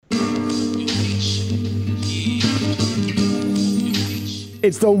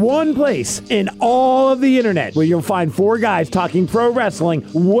It's the one place in all of the internet where you'll find four guys talking pro wrestling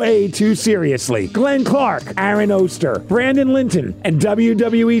way too seriously. Glenn Clark, Aaron Oster, Brandon Linton, and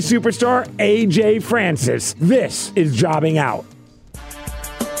WWE superstar AJ Francis. This is Jobbing Out.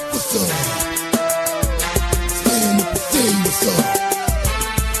 What's up? Stand up and say what's up.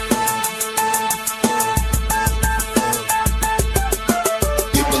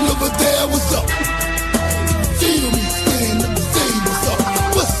 People over there, what's up? Feel me, stand up and say what's up.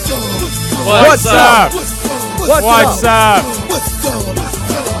 What's up? What's up? What's up?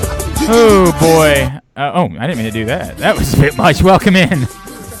 Oh, boy. I didn't mean to do that. That was a bit much. Welcome in.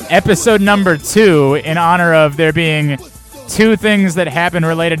 Episode number 2, in honor of there being 2 things that happen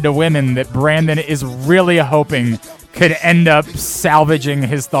related to women that Brandon is really hoping could end up salvaging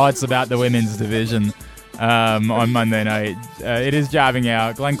his thoughts about the women's division on Monday night. It is Jobbing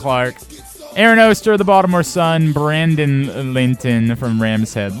Out. Glenn Clark, Aaron Oster, the Baltimore Sun, Brandon Linton from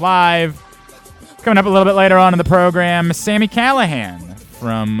Rams Head Live. Coming up a little bit later on in the program, Sami Callihan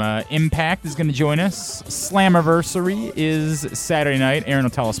from Impact is going to join us. Slammiversary is Saturday night. Aaron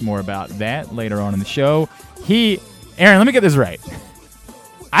will tell us more about that later on in the show. Aaron, let me get this right.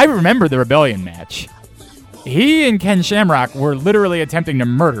 I remember the Rebellion match. He and Ken Shamrock were literally attempting to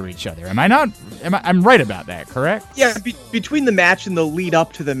murder each other. I'm right about that, correct? Yeah, between the match and the lead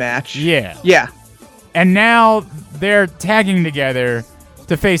up to the match. Yeah. Yeah. And now they're tagging together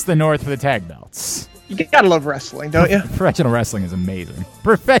to face the North for the tag belts. You gotta love wrestling, don't you? Professional wrestling is amazing.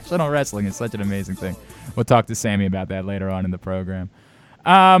 Professional wrestling is such an amazing thing. We'll talk to Sami about that later on in the program.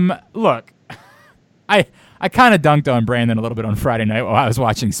 Look, I kind of dunked on Brandon a little bit on Friday night while I was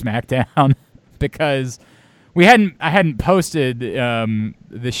watching SmackDown because I hadn't posted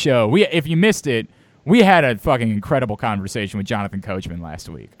the show. If you missed it, we had a fucking incredible conversation with Jonathan Coachman last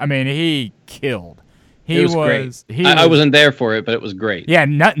week. I mean, he killed. It was great. I wasn't there for it, but it was great. Yeah,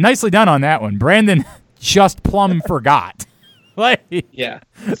 nicely done on that one. Brandon just plumb forgot. Yeah,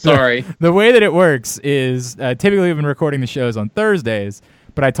 sorry. The way that it works is typically we've been recording the shows on Thursdays,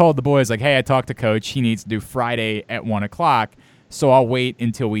 but I told the boys, hey, I talked to Coach. He needs to do Friday at 1 o'clock, so I'll wait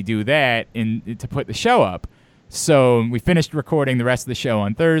until we do that to put the show up. So we finished recording the rest of the show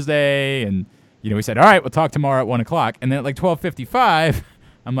on Thursday, and we said, all right, we'll talk tomorrow at 1 o'clock. And then at 12:55,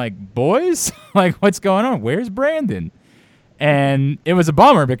 I'm like, boys, what's going on? Where's Brandon? And it was a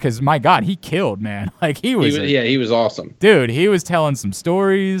bummer because, my God, he killed, man. He was awesome. Dude, he was telling some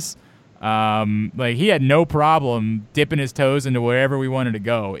stories. He had no problem dipping his toes into wherever we wanted to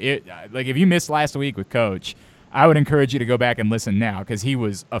go. If you missed last week with Coach, I would encourage you to go back and listen now because he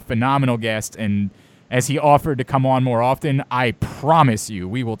was a phenomenal guest. And as he offered to come on more often, I promise you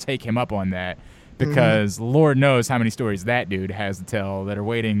we will take him up on that because Lord knows how many stories that dude has to tell that are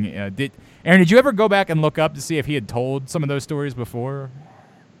waiting. Aaron, did you ever go back and look up to see if he had told some of those stories before?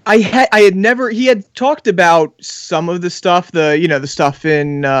 I had never. He had talked about some of the stuff, the stuff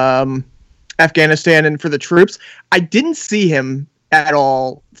in Afghanistan and for the troops. I didn't see him at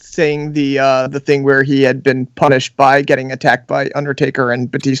all saying the thing where he had been punished by getting attacked by Undertaker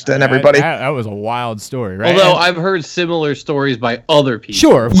and Batista and everybody. That was a wild story, right? Although I've heard similar stories by other people.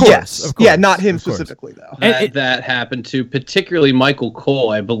 Sure, of course. Yes. Of course, yeah, not him specifically, though. That happened to particularly Michael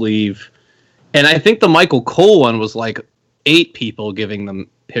Cole, I believe. And I think the Michael Cole one was 8 people giving them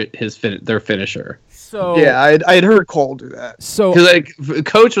their finisher. So yeah, I had heard Cole do that. So because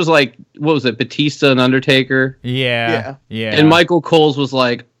Coach was what was it, Batista and Undertaker? Yeah. And Michael Cole's was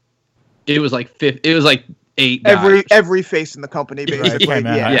it was 8 guys. Every face in the company basically.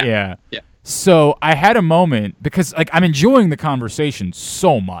 Yeah. So I had a moment because I'm enjoying the conversation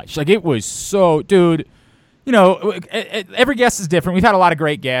so much. It was so, dude. Every guest is different. We've had a lot of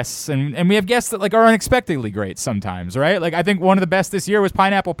great guests, and we have guests that are unexpectedly great sometimes, right? I think one of the best this year was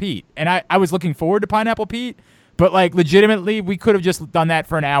Pineapple Pete, and I was looking forward to Pineapple Pete, but legitimately, we could have just done that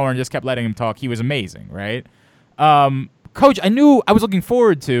for an hour and just kept letting him talk. He was amazing, right? Coach, I knew I was looking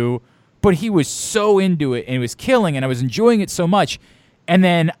forward to, but he was so into it, and it was killing, and I was enjoying it so much. And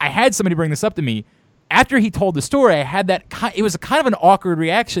then I had somebody bring this up to me. After he told the story, I had it was kind of an awkward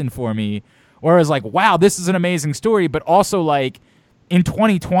reaction for me, where I was like, wow, this is an amazing story, but also, in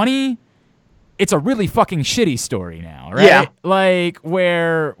 2020, it's a really fucking shitty story now, right? Yeah.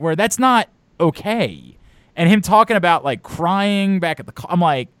 Where that's not okay. And him talking about, crying back at the... I'm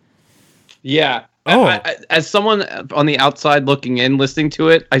like... Yeah. Oh. As someone on the outside looking in, listening to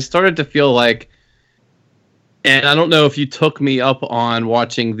it, I started to feel and I don't know if you took me up on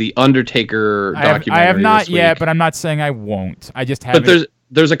watching the Undertaker documentary. I have not this week. yet, but I'm not saying I won't. I just haven't... But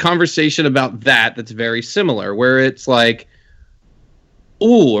there's a conversation about that's very similar, where it's ooh,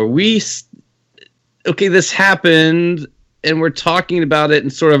 are we... Okay, this happened. and we're talking about it in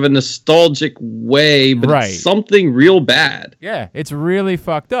sort of a nostalgic way, but Right. it's something real bad. Yeah, it's really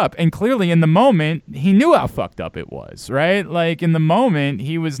fucked up. And clearly in the moment, he knew how fucked up it was, right? Like in the moment,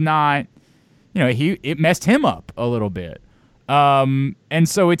 he was not, it messed him up a little bit. And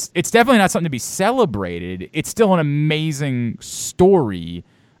so it's definitely not something to be celebrated. It's still an amazing story.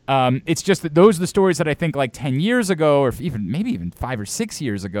 It's just that those are the stories that I think like 10 years ago, or maybe even 5 or 6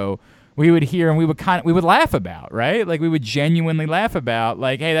 years ago, we would hear and we would laugh about, right? Like we would genuinely laugh about,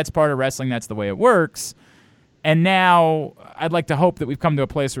 like, hey, that's part of wrestling. That's the way it works. And now I'd like to hope that we've come to a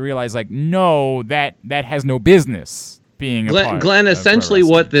place where we realize, like, no, that has no business being a part Glenn, of essentially pro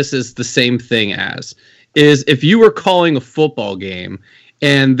wrestling. what this is the same thing as is if you were calling a football game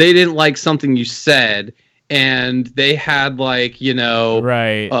and they didn't like something you said and they had like,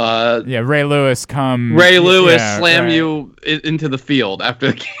 Right. Ray Lewis slam you into the field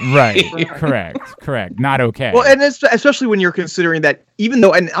after the game. Right. Correct. Not okay. Well, and especially when you're considering that, even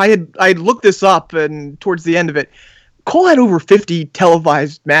though, and I had looked this up, and towards the end of it, Cole had over 50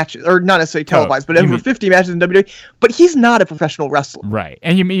 televised matches, or not necessarily televised, but over 50 matches in WWE. But he's not a professional wrestler. Right.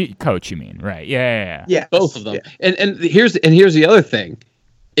 And you mean coach? You mean right? Yeah. Yeah, Both of them. Yeah. And here's the other thing.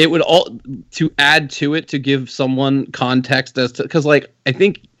 It would to add to it, to give someone context as to, because like I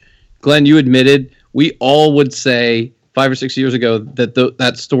think Glenn, you admitted we all would say 5 or 6 years ago that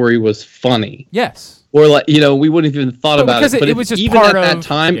that story was funny. Yes. Or like we wouldn't have even thought about it. But it was just even part at that of-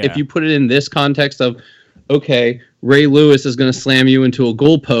 time, yeah. if you put it in this context of, okay, Ray Lewis is going to slam you into a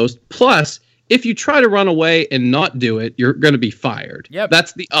goalpost. Plus, if you try to run away and not do it, you're going to be fired. Yep.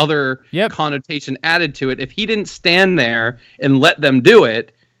 That's the other Yep. connotation added to it. If he didn't stand there and let them do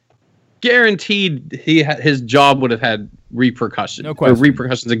it, guaranteed his job would have had repercussions. No question. Or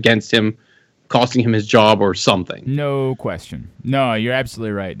repercussions against him, costing him his job or something. No question. No, you're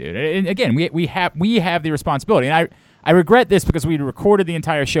absolutely right, dude. And again, we have the responsibility. And I regret this because we recorded the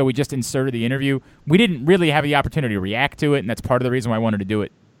entire show. We just inserted the interview. We didn't really have the opportunity to react to it, and that's part of the reason why I wanted to do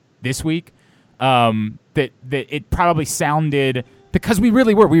it this week. That it probably sounded, because we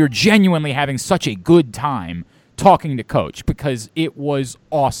were genuinely having such a good time talking to Coach, because it was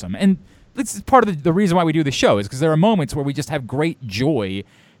awesome. And this is part of the reason why we do the show, is because there are moments where we just have great joy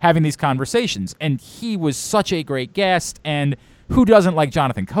having these conversations. And he was such a great guest, and who doesn't like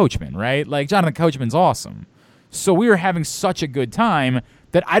Jonathan Coachman, right? Like, Jonathan Coachman's awesome. So we were having such a good time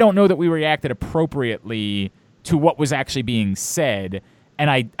that I don't know that we reacted appropriately to what was actually being said. And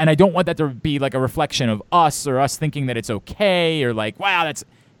I don't want that to be like a reflection of us, or us thinking that it's okay, or like, wow,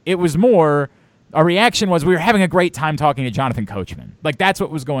 it was more, our reaction was we were having a great time talking to Jonathan Coachman. Like, that's what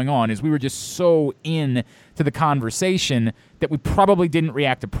was going on, is we were just so in to the conversation that we probably didn't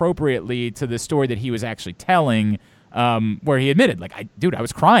react appropriately to the story that he was actually telling, where he admitted, like, I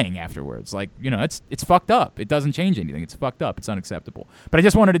was crying afterwards. Like, it's fucked up. It doesn't change anything. It's fucked up. It's unacceptable. But I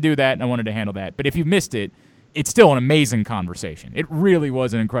just wanted to do that, and I wanted to handle that. But if you missed it, it's still an amazing conversation. It really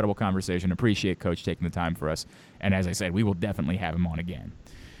was an incredible conversation. Appreciate Coach taking the time for us. And as I said, we will definitely have him on again.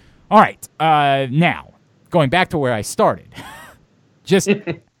 All right. Now, going back to where I started, just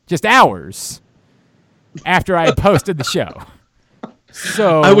hours after I had posted the show.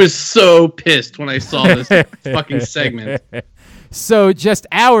 So I was so pissed when I saw this fucking segment. So just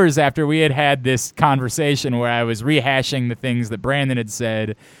hours after we had this conversation where I was rehashing the things that Brandon had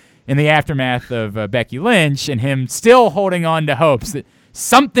said in the aftermath of Becky Lynch, and him still holding on to hopes that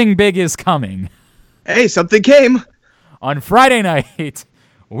something big is coming. Hey, something came. On Friday night,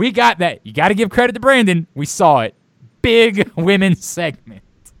 we got that. You got to give credit to Brandon. We saw it. Big women's segment.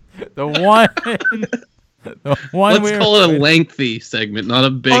 The one Let's call it a lengthy segment, not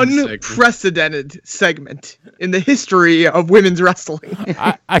a big segment. Unprecedented segment in the history of women's wrestling.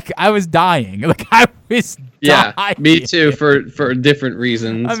 I was dying. Like, I was Yeah, dying. me too, for different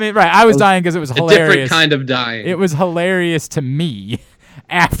reasons. I mean, right. I was dying because it was a hilarious. different kind of dying. It was hilarious to me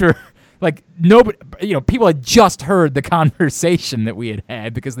after, like, nobody, people had just heard the conversation that we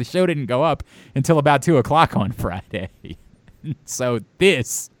had because the show didn't go up until about 2:00 on Friday. So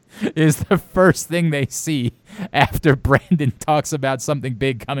this is the first thing they see after Brandon talks about something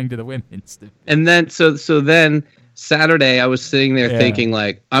big coming to the women's division. And then, so then Saturday, I was sitting there thinking,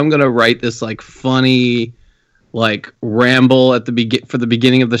 like, I'm gonna write this like funny, like ramble at for the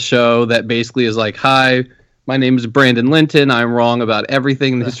beginning of the show that basically is like, hi, my name is Brandon Linton. I'm wrong about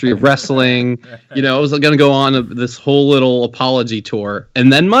everything in the history of wrestling. I was going to go on this whole little apology tour,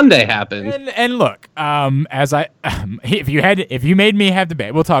 and then Monday happened. And look, if you made me have to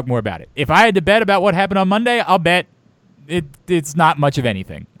bet, we'll talk more about it. If I had to bet about what happened on Monday, I'll bet it's not much of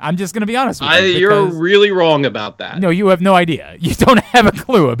anything. I'm just going to be honest with you. You're really wrong about that. No, you have no idea. You don't have a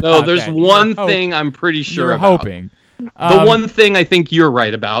clue about No, there's that. one thing I'm pretty sure You're about. hoping. The one thing I think you're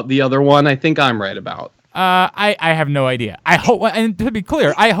right about. The other one I think I'm right about. I have no idea. I hope, and to be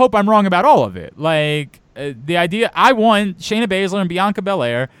clear, I hope I'm wrong about all of it. Like, the idea, I want Shayna Baszler and Bianca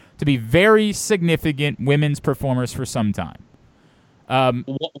Belair to be very significant women's performers for some time.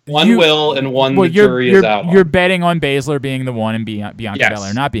 One will and one the jury is out on. You're betting on Baszler being the one and Bianca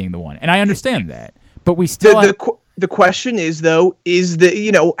Belair not being the one. And I understand that. But we still... The question is, though,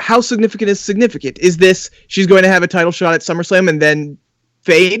 how significant is significant? Is this she's going to have a title shot at SummerSlam and then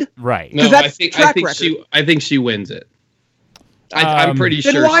fade? Right. No, I think she wins it. I'm pretty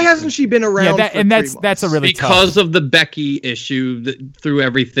sure. Then why hasn't she been around? That's a really because of the Becky issue through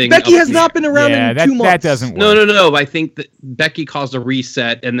everything. Becky has not been around in 2 months. That doesn't work. No. I think that Becky caused a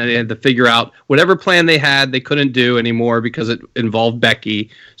reset, and then they had to figure out whatever plan they had. They couldn't do anymore because it involved Becky.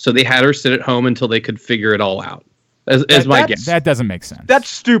 So they had her sit at home until they could figure it all out. As my guess. That doesn't make sense. That's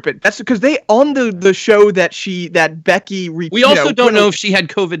stupid. That's because they on the show that Becky. We also don't know if she had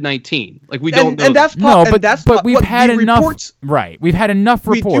COVID-19. Like we don't know. And that's but we've had enough. Reports, right, we've had enough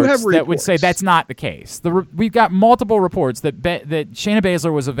reports that would say that's not the case. We've got multiple reports that Shayna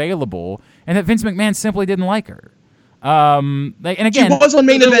Baszler was available and that Vince McMahon simply didn't like her. And again, she was on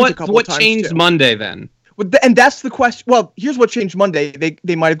main event a couple what times changed too. Monday then? And that's the question. Well, here's what changed Monday.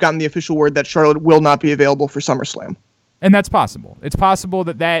 They might have gotten the official word that Charlotte will not be available for SummerSlam. And that's possible. It's possible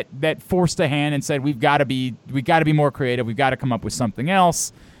that forced a hand and said we got to be more creative. We've got to come up with something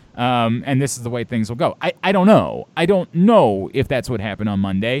else. And this is the way things will go. I don't know. I don't know if that's what happened on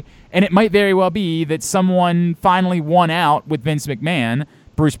Monday. And it might very well be that someone finally won out with Vince McMahon.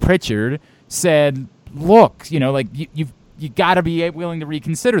 Bruce Pritchard said, "Look, you got to be willing to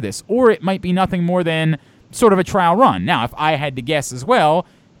reconsider this." Or it might be nothing more than sort of a trial run. Now, if I had to guess as well,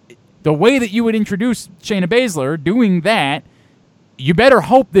 the way that you would introduce Shayna Baszler doing that, you better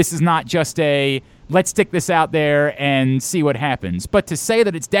hope this is not just a let's stick this out there and see what happens. But to say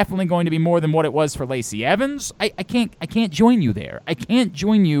that it's definitely going to be more than what it was for Lacey Evans, I can't join you there. I can't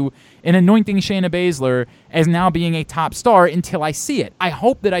join you in anointing Shayna Baszler as now being a top star until I see it. I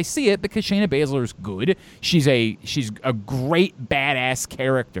hope that I see it because Shayna Baszler is good. She's a great badass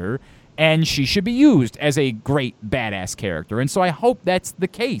character, and she should be used as a great badass character. And so I hope that's the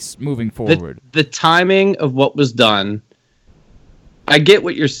case moving forward. The timing of what was done, I get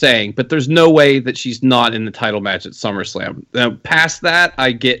what you're saying, but there's no way that she's not in the title match at SummerSlam. Now, past that,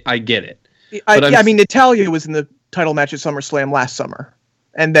 I get it. I mean, Natalya was in the title match at SummerSlam last summer,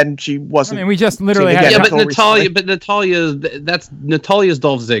 and then she wasn't. I mean, we just literally had. Yeah, but Natalya's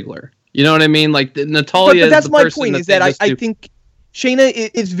Dolph Ziggler. You know what I mean? Like Natalya. But that's my point. Is that I think Shayna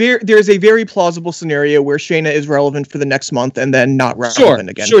is there's a very plausible scenario where Shayna is relevant for the next month and then not relevant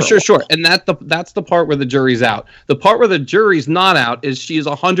again. Sure. And that's the part where the jury's out. The part where the jury's not out is she is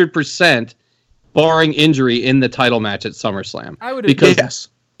 100% barring injury in the title match at SummerSlam. I would agree.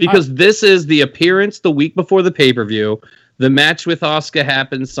 Because this is the appearance the week before the pay-per-view. The match with Asuka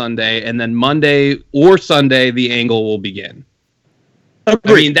happens Sunday, and then Monday or Sunday the angle will begin.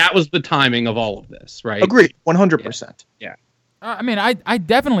 Agreed. I mean, that was the timing of all of this, right? Agreed. 100%. Yeah. I mean, I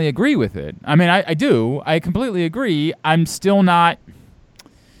definitely agree with it. I mean, I do. I completely agree. I'm still not...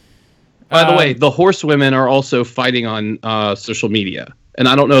 By the way, the horsewomen are also fighting on social media. And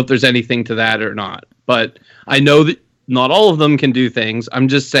I don't know if there's anything to that or not. But I know that not all of them can do things. I'm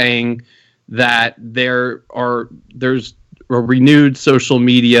just saying that there's a renewed social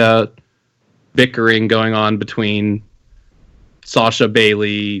media bickering going on between Sasha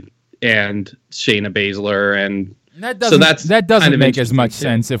Bailey and Shayna Baszler, and that doesn't make as much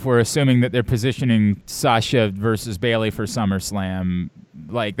sense if we're assuming that they're positioning Sasha versus Bayley for SummerSlam.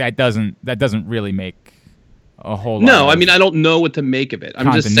 Like that doesn't really make a whole lot. No, I mean I don't know what to make of it.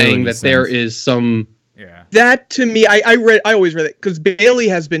 I'm just saying that there is some. Yeah. That to me, I always read it because Bayley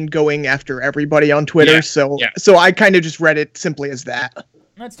has been going after everybody on Twitter, so I kind of just read it simply as that.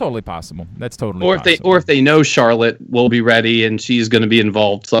 That's totally possible. Or if they know Charlotte will be ready and she's going to be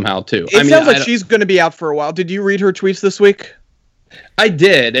involved somehow too. It sounds like she's going to be out for a while. Did you read her tweets this week? I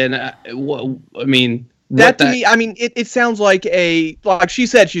did, and I mean that to me, I mean it sounds like she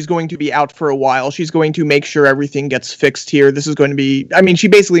said she's going to be out for a while. She's going to make sure everything gets fixed here. This is going to be. I mean, she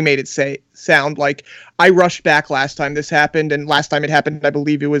basically made it sound like I rushed back last time this happened, and last time it happened, I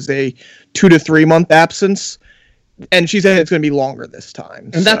believe it was a 2 to 3 month absence. And she said it's going to be longer this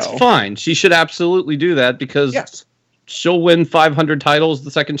time. And that's fine. She should absolutely do that because she'll win 500 titles the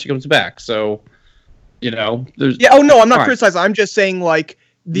second she comes back. So, there's... Yeah, oh, no, I'm not criticizing. I'm just saying, like,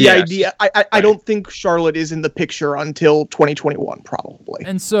 the idea... I don't think Charlotte is in the picture until 2021, probably.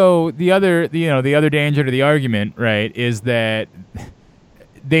 And so the other danger to the argument, right, is that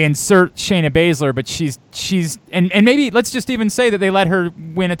they insert Shayna Baszler, but she's and maybe let's just even say that they let her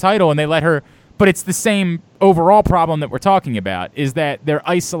win a title and they let her, but it's the same overall problem that we're talking about, is that they're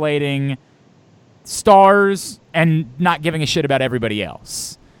isolating stars and not giving a shit about everybody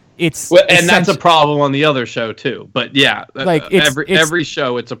else. And that's a problem on the other show too. But yeah, like every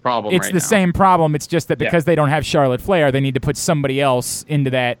show it's a problem. It's right the now. same problem. It's just that because they don't have Charlotte Flair, they need to put somebody else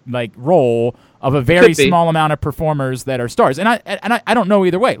into that like role of a very small amount of performers that are stars. And I don't know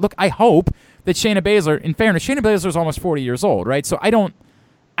either way. Look, I hope that Shayna Baszler, in fairness, Shayna Baszler is almost 40 years old, right? So I don't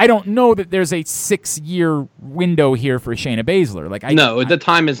know that there's a 6-year window here for Shayna Baszler. Like the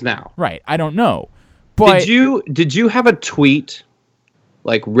time is now. Right. I don't know. But did you have a tweet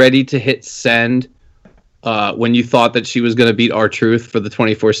like ready to hit send when you thought that she was going to beat R-Truth for the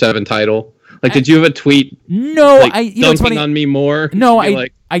 24/7 title? Like, did you have a tweet? No, like, dunking on me more. No,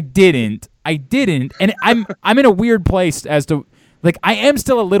 I didn't. And I'm in a weird place as to, like, I am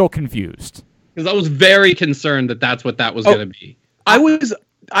still a little confused because I was very concerned that that's what that was going to be. I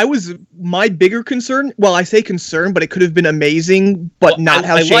was my bigger concern. Well, I say concern, but it could have been amazing, but not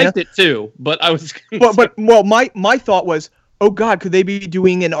how I Shayna liked it too. But I was. but my thought was, oh God, could they be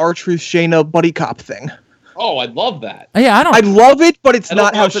doing an R-Truth Shayna buddy cop thing? Oh, I'd love that. Yeah, I'd love it, but it's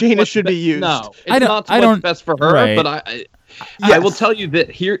not how Shayna should be used. No, it's not what's best for her. Right. But I will tell you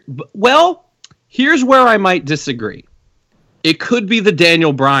that here. Well, here's where I might disagree. It could be the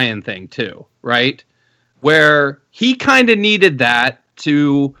Daniel Bryan thing too, right? Where he kind of needed that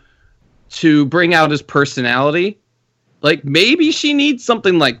to bring out his personality. Like maybe she needs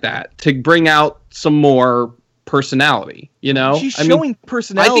something like that to bring out some more personality, you know? She's showing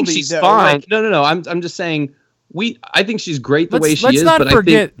personality. I think she's fine. Like, no. I'm just saying I think she's great the way she is, not but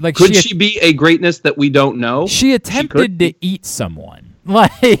forget, I think like, could she be a greatness that we don't know? She attempted to eat someone.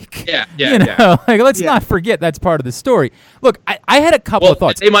 Like, like let's not forget that's part of the story. Look, I had a couple of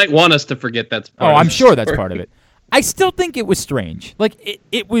thoughts. They might want us to forget that's part of I'm the sure story. that's part of it. I still think it was strange. Like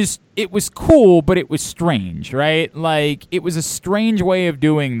it was cool, but it was strange, right? Like it was a strange way of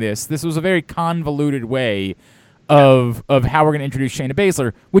doing this. This was a very convoluted way of how we're going to introduce Shayna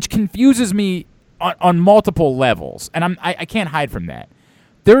Baszler, which confuses me on multiple levels, and I can't hide from that.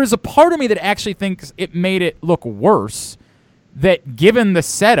 There is a part of me that actually thinks it made it look worse that given the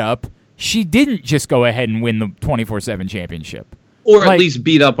setup, she didn't just go ahead and win the 24/7 championship. Or at least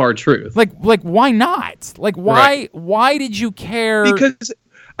beat up R-Truth. Like why not? Like why did you care? Because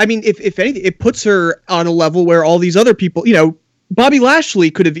I mean, if anything, it puts her on a level where all these other people, you know, Bobby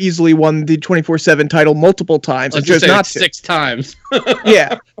Lashley could have easily won the 24/7 title multiple times and chose not to. 6 times.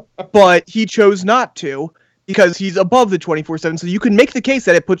 Yeah, but he chose not to because he's above the 24/7. So you can make the case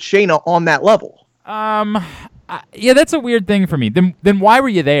that it puts Shayna on that level. Yeah, that's a weird thing for me. Then why were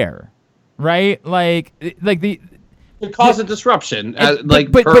you there, right? Like the. To cause a disruption,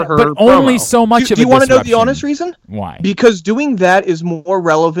 but only so much of it. Do you want to know the honest reason? Why? Because doing that is more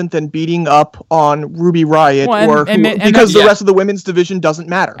relevant than beating up on Ruby Riott, because the rest of the women's division doesn't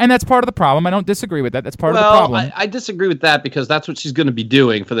matter. And that's part of the problem. I don't disagree with that. That's part of the problem. I disagree with that because that's what she's going to be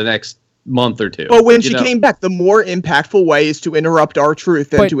doing for the next month or two. But when she came back, the more impactful way is to interrupt R-Truth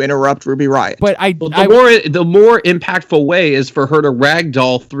than to interrupt Ruby Riott. But the more impactful way is for her to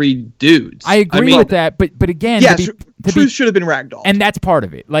ragdoll 3 dudes. I agree with that, but again, Truth should have been ragdolled. And that's part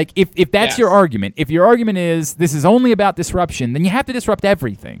of it. Like, if that's your argument, if your argument is this is only about disruption, then you have to disrupt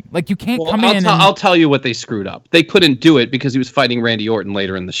everything. Like, you can't come in I'll tell you what they screwed up. They couldn't do it because he was fighting Randy Orton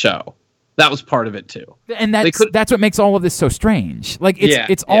later in the show. That was part of it, too. And that's what makes all of this so strange. Like,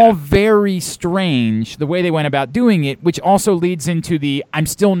 it's all very strange, the way they went about doing it, which also leads into I'm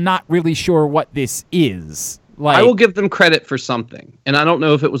still not really sure what this is. Like, I will give them credit for something, and I don't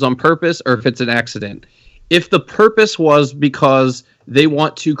know if it was on purpose or if it's an accident. If the purpose was because they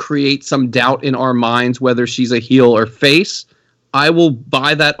want to create some doubt in our minds whether she's a heel or face, I will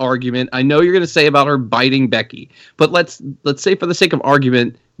buy that argument. I know you're going to say about her biting Becky, but let's say for the sake of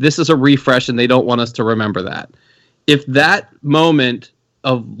argument, this is a refresh and they don't want us to remember that. If that moment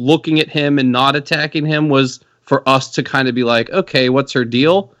of looking at him and not attacking him was for us to kind of be like, okay, what's her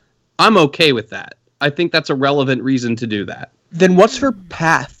deal? I'm okay with that. I think that's a relevant reason to do that. Then what's her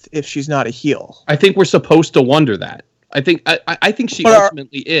path if she's not a heel? I think we're supposed to wonder that. I think she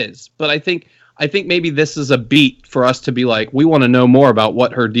ultimately is, but I think maybe this is a beat for us to be like, we want to know more about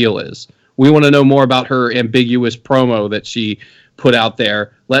what her deal is. We want to know more about her ambiguous promo that she put out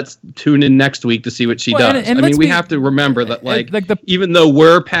there. Let's tune in next week to see what she does. And I mean, we have to remember that, even though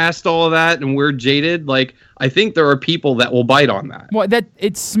we're past all of that and we're jaded, I think there are people that will bite on that. Well,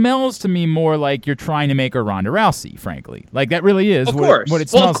 it smells to me more like you're trying to make her Ronda Rousey, frankly. That really is what it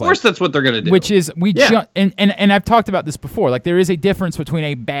smells like. Well, of course that's what they're going to do. Which is, and I've talked about this before, there is a difference between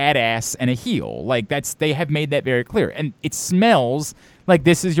a badass and a heel. They have made that very clear. And it smells like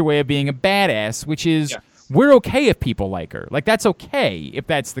this is your way of being a badass, which is... Yes. We're okay if people like her. That's okay if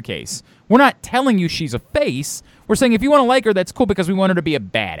that's the case. We're not telling you she's a face. We're saying if you want to like her, that's cool because we want her to be a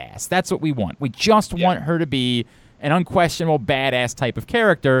badass. That's what we want. We just want her to be an unquestionable badass type of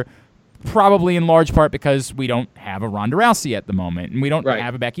character, probably in large part because we don't have a Ronda Rousey at the moment, and we don't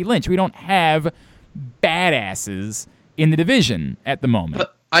have a Becky Lynch. We don't have badasses in the division at the moment.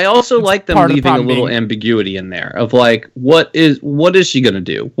 But I also like them leaving a little ambiguity in there of what is she going to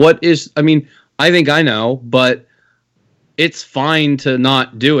do? I think I know, but it's fine to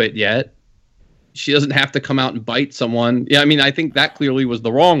not do it yet. She doesn't have to come out and bite someone. Yeah, I think that clearly was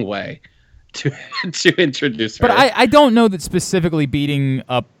the wrong way to introduce her. But I don't know that specifically beating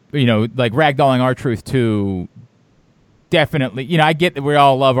up, ragdolling R-Truth too. Definitely, I get that we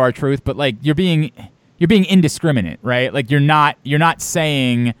all love R-Truth, but you're being indiscriminate, right? You're not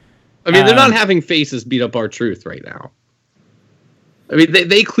saying. They're not having faces beat up R-Truth right now.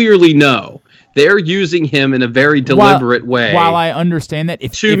 They clearly know. They're using him in a very deliberate way. While I understand that,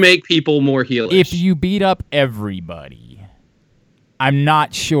 to make people more heelish. If you beat up everybody, I'm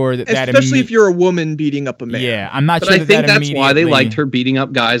not sure that especially if you're a woman beating up a man. Yeah, I'm not sure. I think that's why they liked her beating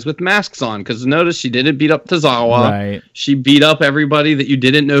up guys with masks on. Because notice she didn't beat up Tozawa. Right. She beat up everybody that you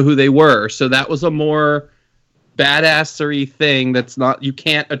didn't know who they were. So that was a more badassery thing. That's not, you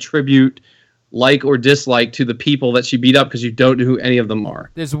can't attribute like or dislike to the people that she beat up because you don't know who any of them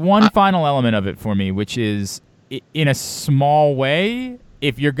are. There's one final element of it for me, which is, in a small way,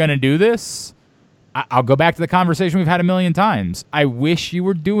 if you're going to do this, I'll go back to the conversation we've had a million times. I wish you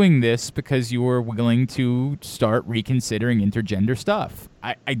were doing this because you were willing to start reconsidering intergender stuff.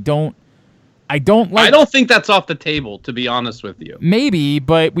 I don't think that's off the table, to be honest with you. Maybe,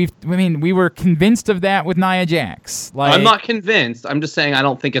 but we were convinced of that with Nia Jax. I'm not convinced. I'm just saying I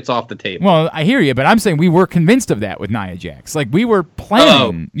don't think it's off the table. Well, I hear you, but I'm saying we were convinced of that with Nia Jax. We were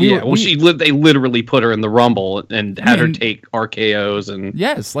planning. They literally put her in the Rumble and had her take RKO's and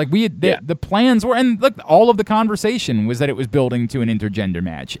yes, the plans were, and look, all of the conversation was that it was building to an intergender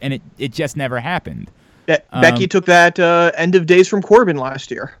match, and it just never happened. Becky took that end of Days from Corbin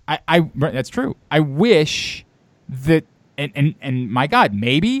last year. That's true. I wish that, and my God,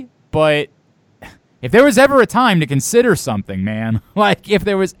 maybe, but if there was ever a time to consider something, man, if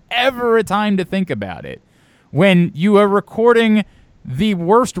there was ever a time to think about it, when you are recording the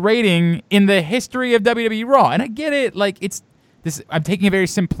worst rating in the history of WWE Raw, and I get it, it's this. I'm taking a very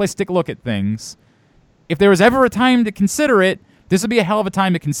simplistic look at things. If there was ever a time to consider it, this would be a hell of a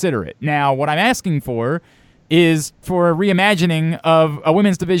time to consider it. Now, what I'm asking for is for a reimagining of a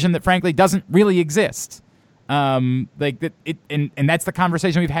women's division that, frankly, doesn't really exist. And that's the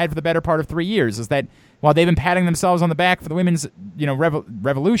conversation we've had for the better part of 3 years. Is that while they've been patting themselves on the back for the women's,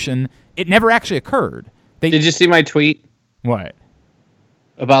 revolution, it never actually occurred. Did you see my tweet? What?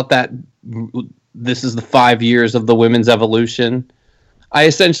 About that? This is the 5 years of the women's evolution. I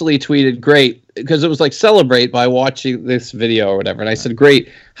essentially tweeted, great, because it was celebrate by watching this video or whatever. And I said,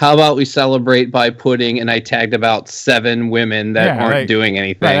 great, how about we celebrate by putting, and I tagged about 7 women that aren't doing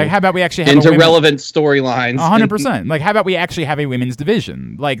anything. Right, how about we actually have into relevant storylines? 100%. How about we actually have a women's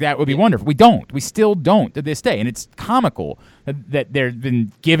division? That would be wonderful. We don't. We still don't to this day. And it's comical that they've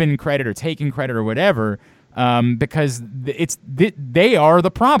been given credit or taken credit or whatever, because they are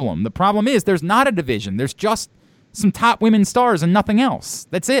the problem. The problem is there's not a division. There's just some top women stars and nothing else.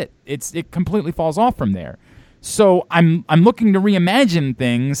 That's it. It completely falls off from there. So I'm looking to reimagine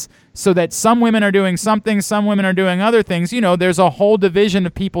things so that some women are doing something, some women are doing other things. There's a whole division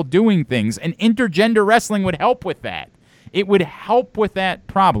of people doing things, and intergender wrestling would help with that. It would help with that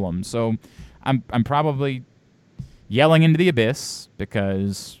problem. So I'm probably yelling into the abyss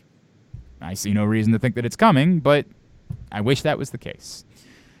because I see no reason to think that it's coming, but I wish that was the case.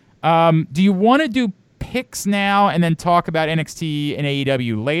 Do you want to do picks now and then talk about NXT and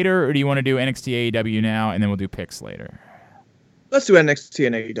AEW later, or do you want to do NXT AEW now and then we'll do picks later? Let's do NXT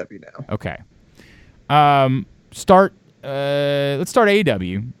and AEW now. Okay. Let's start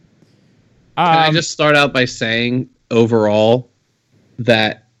AEW. Can I just start out by saying overall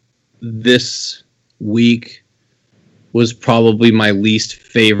that this week was probably my least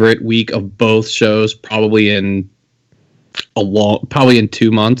favorite week of both shows, probably in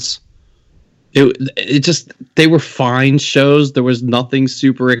 2 months. it just, they were fine shows. There was nothing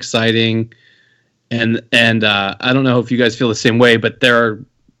super exciting. And I don't know if you guys feel the same way, but there are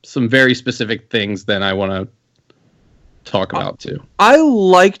some very specific things that I want to talk about too. I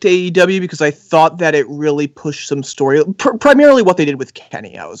liked AEW because I thought that it really pushed some story. Primarily what they did with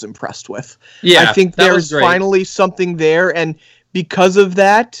Kenny, I was impressed with. Yeah, I think there's finally something there, and because of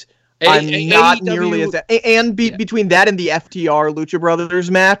that, I'm not AEW, nearly as... And between that and the FTR Lucha Brothers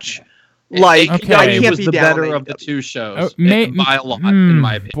match, Okay. I can't was be the down better on of the AEW. two shows by a lot, in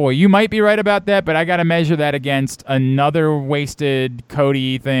my opinion. Boy, you might be right about that, but I got to measure that against another wasted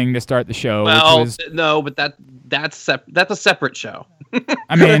Cody thing to start the show. Well, which was, no, but that's a separate show.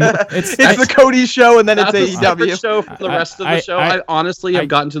 I mean, it's the Cody show, and then it's That's a separate AEW. show from the rest of the show. I- I honestly have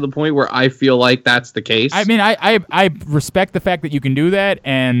gotten to the point where I feel like that's the case. I mean, I respect the fact that you can do that,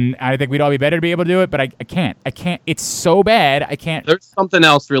 and I think we'd all be better to be able to do it, but I can't. It's so bad, I can't. There's something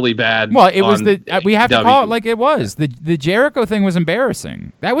else really bad. Well, it was on we have to AEW. call it like it was. The Jericho thing was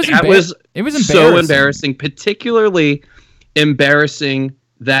embarrassing. It was so embarrassing. embarrassing, particularly embarrassing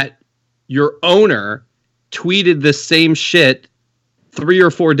that your owner tweeted the same shit 3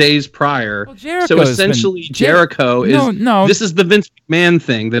 or 4 days prior. Well, So Jericho's essentially, been- Jericho is No. this is the Vince McMahon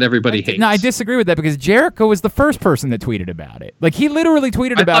thing that everybody hates. No, I disagree with that because Jericho was the first person that tweeted about it. Like he literally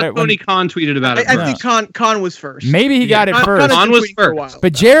tweeted I about thought it. when- Tony Khan tweeted about it. I first. think Khan was first. Maybe he got it first. has Khan been was tweeting for a first. while.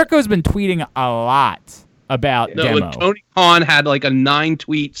 But Jericho's been tweeting a lot about No, demo. Tony Khan had like a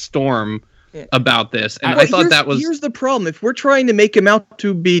 9-tweet storm about this, and I thought that was Here's the problem: if we're trying to make him out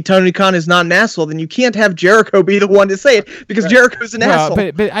to be Tony Khan is not an asshole, then you can't have Jericho be the one to say it because Jericho's an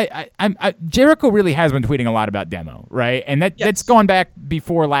asshole. But Jericho really has been tweeting a lot about demo, right? And that's gone back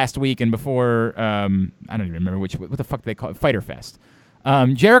before last week and before I don't even remember what the fuck they call it, Fyter Fest.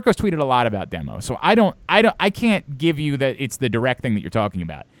 Jericho's tweeted a lot about demo, so I can't give you that it's the direct thing that you're talking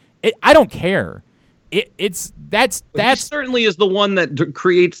about. I don't care. He certainly is the one that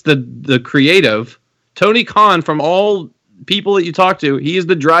creates the creative. Tony Khan, from all people that you talk to, he is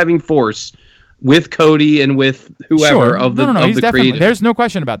the driving force with Cody and with whoever of the he's the definitely. creative. There's no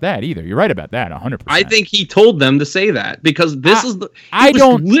question about that either. You're right about that, 100%. I think he told them to say that because this is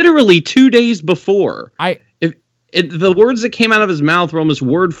don't- literally 2 days before. The words that came out of his mouth were almost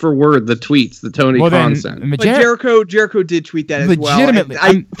word for word the tweets that Tony Khan sent. But Jericho did tweet that as well.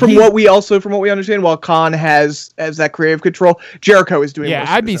 Legitimately, From what we understand, while Khan has that creative control, Jericho is doing. Yeah, most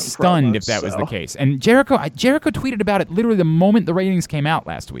I'd of be his own stunned promos, if that was so. the case. And Jericho tweeted about it literally the moment the ratings came out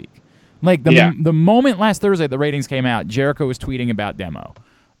last week. Like the moment last Thursday the ratings came out, Jericho was tweeting about demo.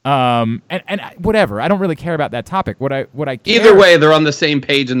 And whatever. I don't really care about that topic. What I care, Either way, they're on the same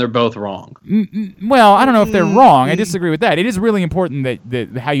page and they're both wrong. Well, I don't know if they're wrong. I disagree with that. It is really important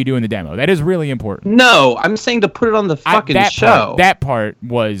that how you do in the demo. That is really important. No, I'm saying to put it on the fucking show. That part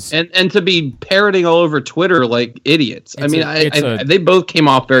was and to be parroting all over Twitter like idiots. They both came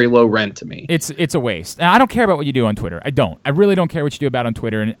off very low rent to me. It's a waste. And I don't care about what you do on Twitter. I don't. I really don't care what you do about on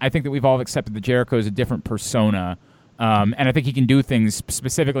Twitter. And I think that we've all accepted that Jericho is a different persona. And I think he can do things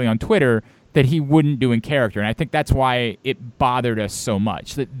specifically on Twitter that he wouldn't do in character. And I think that's why it bothered us so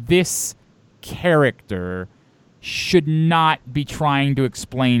much, that this character should not be trying to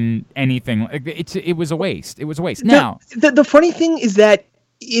explain anything. It was a waste. It was a waste. Now, the funny thing is that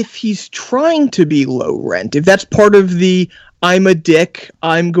if he's trying to be low rent, if that's part of the I'm a dick,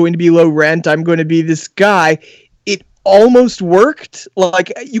 I'm going to be low rent, I'm going to be this guy, it almost worked.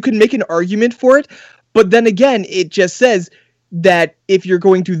 Like, you can make an argument for it. But then again, it just says that if you're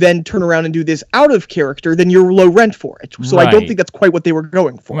going to then turn around and do this out of character, then you're low rent for it. So I don't think that's quite what they were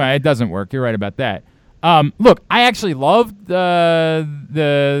going for. Well, it doesn't work. You're right about that. Look, I actually loved the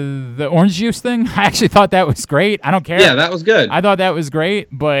orange juice thing. I actually thought that was great. I don't care. Yeah, that was good. I thought that was great,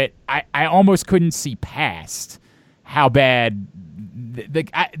 but I almost couldn't see past how bad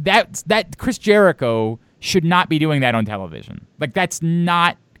that Chris Jericho should not be doing that on television. Like, that's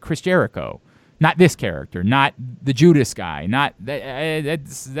not Chris Jericho. Not this character, not the Judas guy, not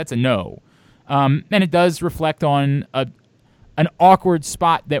that's a no. And it does reflect on an awkward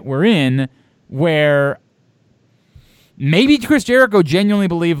spot that we're in where maybe Chris Jericho genuinely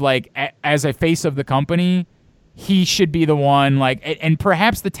believed, like, as a face of the company, he should be the one, like, and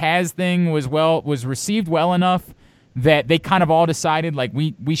perhaps the Taz thing was received well enough that they kind of all decided, like,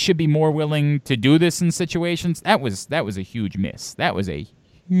 we should be more willing to do this in situations. That was a huge miss. That was a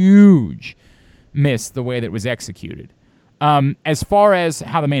huge miss, the way that it was executed. As far as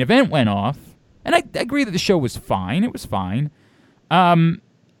how the main event went off, and I agree that the show was fine. It was fine.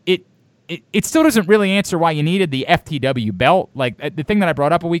 It still doesn't really answer why you needed the FTW belt. Like, the thing that I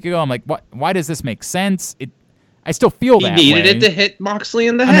brought up a week ago, I'm like, why does this make sense? I still feel He that needed way. it to hit Moxley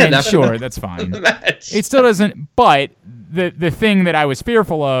in the I head. mean, after sure, that's fine. the match. It still doesn't. But the thing that I was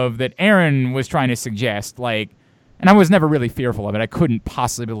fearful of, that Aaron was trying to suggest, like, and I was never really fearful of it. I couldn't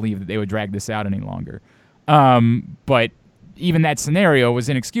possibly believe that they would drag this out any longer. But even that scenario was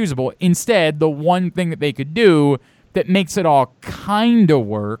inexcusable. Instead, the one thing that they could do that makes it all kind of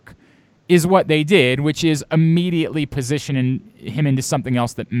work is what they did, which is immediately positioning him into something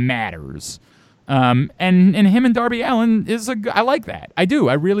else that matters. And him and Darby Allin I like that. I do.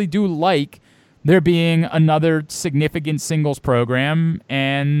 I really do like there being another significant singles program,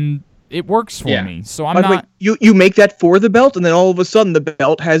 and it works for me. So I'm By the way, not. you make that for the belt, and then all of a sudden the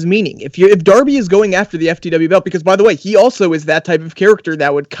belt has meaning. If Darby is going after the FTW belt, because by the way, he also is that type of character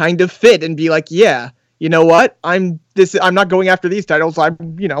that would kind of fit and be like, yeah, you know what? I'm not going after these titles. Fuck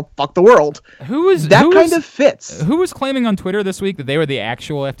the world. That kind of fits. Who was claiming on Twitter this week that they were the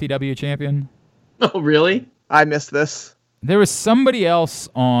actual FTW champion? Oh, really? I missed this. There was somebody else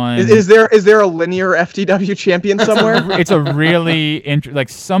on. Is there a linear FTW champion somewhere? It's a really like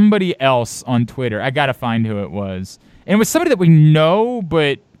somebody else on Twitter. I gotta find who it was, and it was somebody that we know,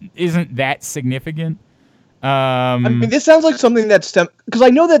 but isn't that significant. I mean, this sounds like something that's because I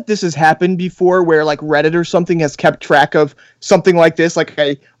know that this has happened before, where like Reddit or something has kept track of something like this, like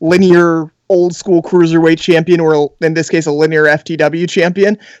a linear old school cruiserweight champion, or in this case, a linear FTW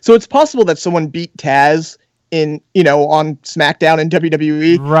champion. So it's possible that someone beat Taz on SmackDown and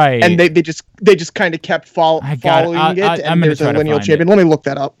WWE, right? And they just kind of kept following it. And there's a lineal champion. Let me look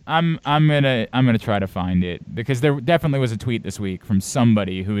that up. I'm gonna try to find it, because there definitely was a tweet this week from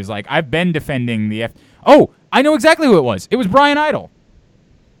somebody who was like, I've been defending the Oh, I know exactly who it was. It was Brian Idol.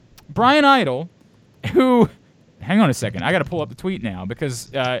 Brian Idol, who, hang on a second, I got to pull up the tweet now,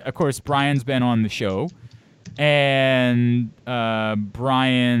 because of course Brian's been on the show, and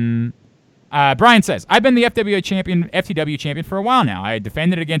Brian says, I've been the FTW champion for a while now. I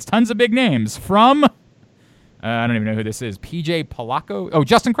defended it against tons of big names, from I don't even know who this is. PJ Polacco. Oh,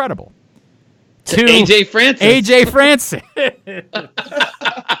 Just Incredible. To AJ Francis. AJ Francis.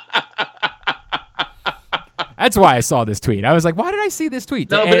 That's why I saw this tweet. I was like, why did I see this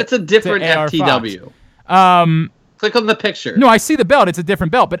tweet? No, but it's a different FTW. Click on the picture. No, I see the belt. It's a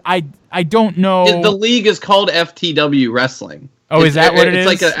different belt, but I don't know. The league is called FTW Wrestling. Oh, is that what it is?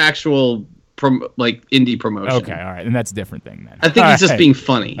 It's like an actual indie promotion. Okay, all right, and that's a different thing then. I think he's just being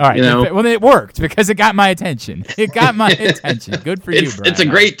funny. All right, well, it worked, because it got my attention. It got my attention. Good for you, Brian. It's a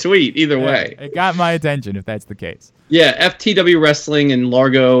great tweet either way. It got my attention, if that's the case. Yeah, FTW Wrestling in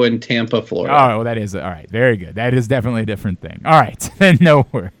Largo and Tampa, Florida. Oh, well, that is all right. Very good. That is definitely a different thing. All right, then no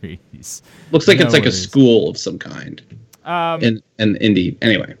worries. Looks like it's like a school of some kind. And indie.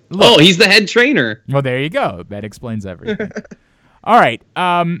 Anyway. Look, he's the head trainer. Well, there you go. That explains everything. All right.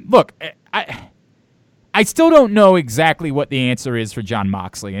 Look, I still don't know exactly what the answer is for Jon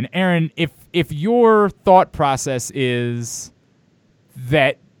Moxley. And Aaron, if your thought process is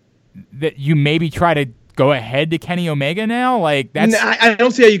that you maybe try to go ahead to Kenny Omega now, like that's I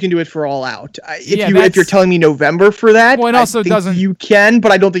don't see how you can do it for All Out. If you're telling me November for that, well, it also doesn't. You can,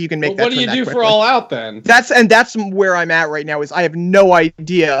 but I don't think you can make that. What do you do for All Out then? That's where I'm at right now. Is I have no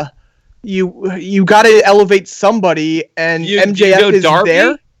idea. You got to elevate somebody, and MJF is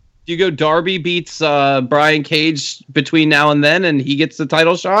there. Do you go Darby beats Brian Cage between now and then, and he gets the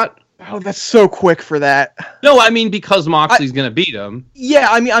title shot? Oh, that's so quick for that. No, I mean because Moxley's going to beat him. Yeah,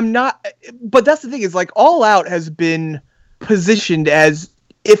 I mean I'm not, but that's the thing is like All Out has been positioned as,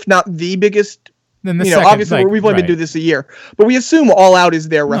 if not the biggest. Obviously we've only been doing this a year, but we assume All Out is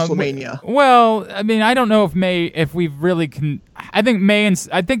their WrestleMania. Well, I mean, I don't know if we really can. I think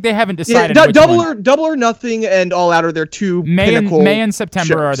I think they haven't decided. Yeah, Double or Nothing and All Out are their two pinnacle. May and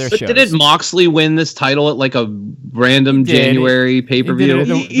September shows. Are their shows. Did Moxley win this title at like a random January pay-per-view?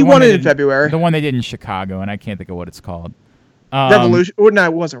 He won it in February. The one they did in Chicago, and I can't think of what it's called. Revolution? No,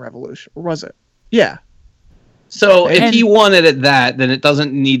 it wasn't Revolution. Or was it? Yeah. So if he won it at that, then it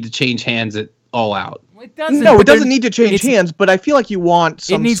doesn't need to change hands at All Out. It doesn't. No, it doesn't need to change hands, but I feel like you want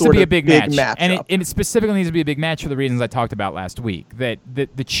some sort of big match. And it specifically needs to be a big match for the reasons I talked about last week, that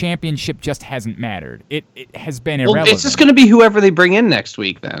the championship just hasn't mattered. It has been irrelevant. Well, it's just going to be whoever they bring in next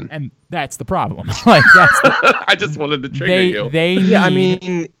week then. And that's the problem. I just wanted to trigger you. I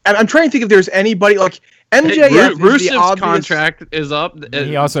mean, I'm trying to think if there's anybody like MJF. Rusev's contract is up.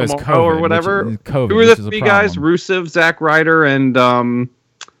 He also has COVID or whatever. COVID, who are the three guys? Rusev, Zack Ryder, and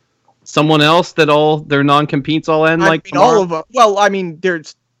someone else that all their non-competes all end all of them. Well, I mean,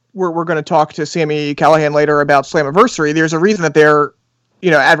 we're going to talk to Sami Callihan later about Slammiversary. There's a reason that they're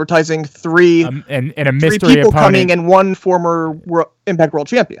advertising three and a three mystery people opponent coming and one former Impact World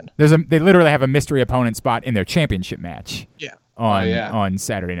Champion. They literally have a mystery opponent spot in their championship match. Yeah. On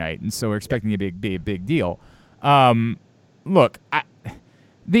Saturday night, and so we're expecting it to be a big deal. Look,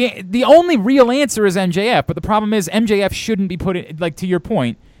 the only real answer is MJF, but the problem is MJF shouldn't be put in, like, to your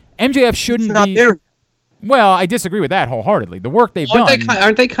point, MJF shouldn't It's not be there. Well, I disagree with that wholeheartedly. The work they've done.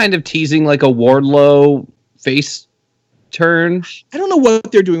 Aren't they kind of teasing like a Wardlow face turn? I don't know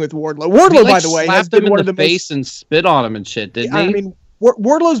what they're doing with Wardlow. Wardlow, by the way, has slapped him been one in of the the face and spit on him and shit, didn't he? I mean,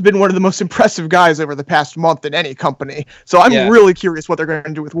 Wardlow's been one of the most impressive guys over the past month in any company. So I'm really curious what they're going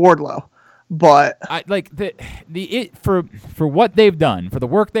to do with Wardlow. But I like for what they've done, for the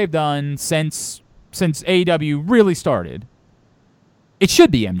work they've done since AEW really started. It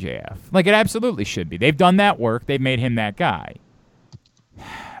should be MJF. Like, it absolutely should be. They've done that work. They've made him that guy.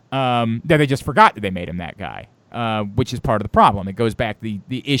 Then they just forgot that they made him that guy, which is part of the problem. It goes back to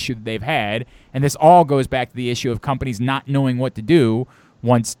the issue that they've had, and this all goes back to the issue of companies not knowing what to do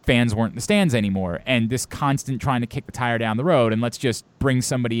once fans weren't in the stands anymore, and this constant trying to kick the tire down the road, and let's just bring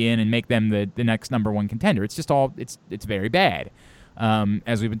somebody in and make them the next number one contender. It's just all, it's very bad,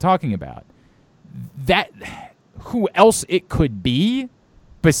 as we've been talking about. That... Who else it could be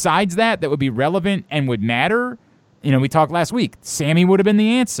besides that would be relevant and would matter? We talked last week. Sammy would have been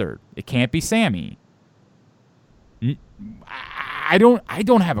the answer. It can't be Sammy. I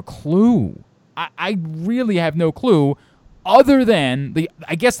don't have a clue. I really have no clue other than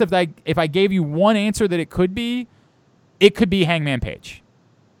I guess if I gave you one answer that it could be Hangman Page.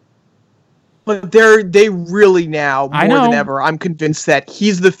 But they really now, more than ever, I'm convinced that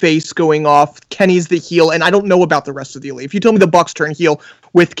he's the face going off, Kenny's the heel, and I don't know about the rest of the Elite. If you told me the Bucks turn heel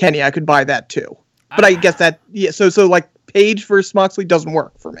with Kenny, I could buy that too. But I guess that, so like Page versus Moxley doesn't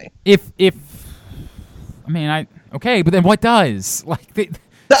work for me. Okay, but then what does? No,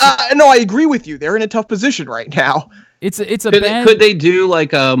 I agree with you. They're in a tough position right now. Could they do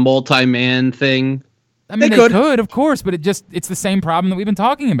like a multi-man thing? I mean, they could, of course, but it's the same problem that we've been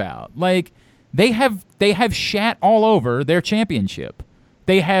talking about. Like, they have shat all over their championship.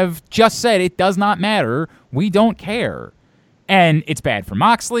 They have just said it does not matter. We don't care. And it's bad for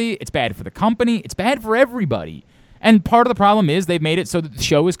Moxley. It's bad for the company. It's bad for everybody. And part of the problem is they've made it so that the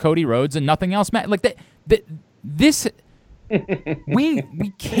show is Cody Rhodes and nothing else matters. Like, this...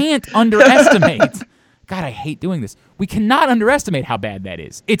 we can't underestimate... God, I hate doing this. We cannot underestimate how bad that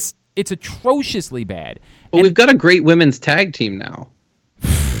is. It's atrociously bad. But we've got a great women's tag team now.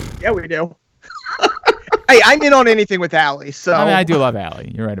 Yeah, we do. Hey, I'm in on anything with Allie. So I do love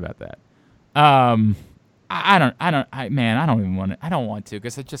Allie. You're right about that. I don't want to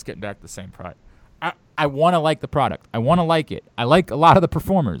because it's just getting back to the same product. I want to like the product. I want to like it. I like a lot of the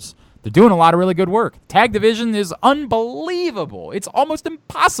performers. They're doing a lot of really good work. Tag division is unbelievable. It's almost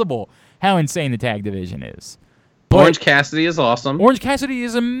impossible how insane the tag division is. Orange Cassidy is awesome. Orange Cassidy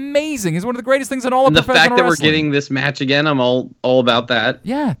is amazing. He's one of the greatest things in all of professional wrestling. And the fact that we're getting this match again, I'm all about that.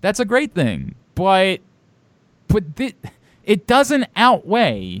 Yeah, that's a great thing. But it doesn't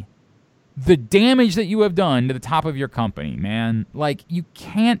outweigh the damage that you have done to the top of your company, man. Like, you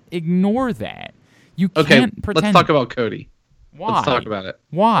can't ignore that. You can't pretend. Let's talk about Cody. Why? Let's talk about it.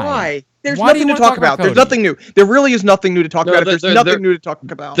 Why? There's nothing to talk about. There's nothing new. There really is nothing new to talk about. There's nothing new to talk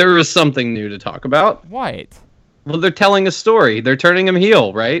about. There is something new to talk about. What? Well, they're telling a story. They're turning him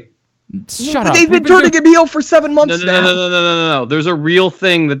heel, right? Shut up. They've been turning him heel for 7 months now. No. There's a real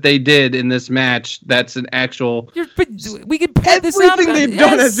thing that they did in this match that's an actual... We can point this out. Everything they've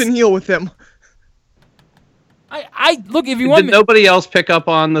done has been heel with him. I look, if you want... Did nobody else pick up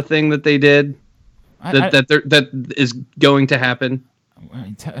on the thing that they did? That is going to happen?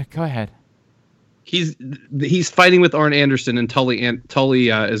 Go ahead. He's fighting with Arn Anderson, and Tully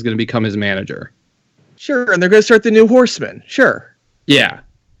is going to become his manager. Sure, and they're going to start the New Horsemen. Sure. Yeah.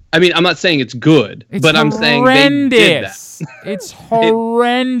 I mean, I'm not saying it's good, but I'm saying they did that. It's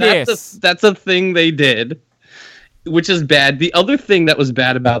horrendous. That's a thing they did, which is bad. The other thing that was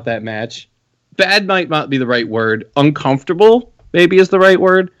bad about that match, bad might not be the right word, uncomfortable maybe is the right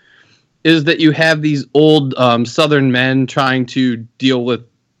word, is that you have these old Southern men trying to deal with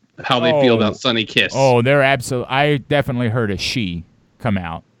how they feel about Sonny Kiss. Oh, they're absolutely... I definitely heard a she come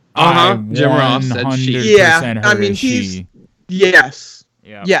out. Jim Ross said she. Yeah, I mean, yes.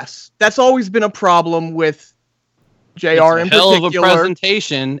 Yeah. Yes. That's always been a problem with JR in particular. Hell of a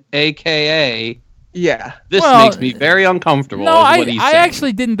presentation, a.k.a. Yeah. This Well, makes me very uncomfortable. No, is what he's I saying.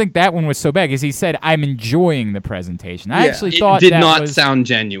 actually didn't think that one was so bad, because he said, I'm enjoying the presentation. I Yeah. actually It thought did that not was, sound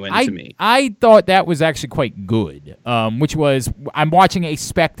genuine to me. I thought that was actually quite good, which was, I'm watching a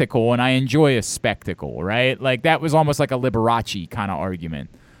spectacle, and I enjoy a spectacle, right? Like, that was almost like a Liberace kind of argument,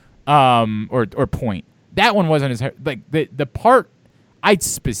 or point. That one wasn't as, like, the part, I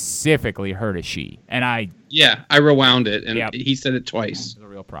specifically heard a she, and I... Yeah, I rewound it, and Yep. he said it twice. It's a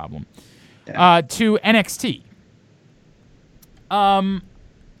real problem. Yeah. To NXT.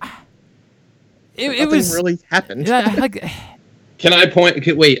 It Nothing was really happened. like Can I point?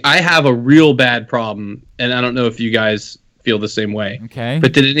 Wait, I have a real bad problem, and I don't know if you guys feel the same way. okay.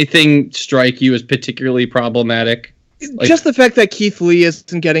 But did anything strike you as particularly problematic? Like- Just the fact that Keith Lee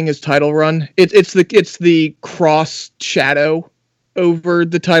isn't getting his title run. It's the cross shadow over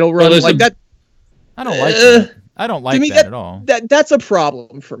the title run. there's Like a- that. I don't like that. I don't like To me, that at all. That's a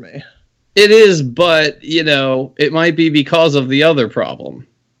problem for me. It is, but it might be because of the other problem,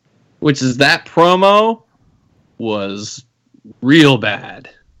 which is that promo was real bad.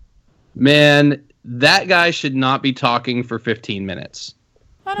 Man, that guy should not be talking for 15 minutes.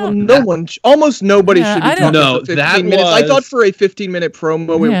 I Well, don't. almost nobody Yeah, should I be don't- talking No, for 15 that minutes. I was- thought for a 15-minute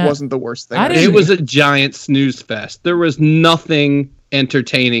promo, Yeah. it wasn't the worst thing. I I've didn't- It seen. was a giant snooze fest. There was nothing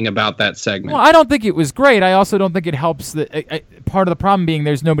entertaining about that segment. Well, I don't think it was great. I also don't think it helps. Part of the problem being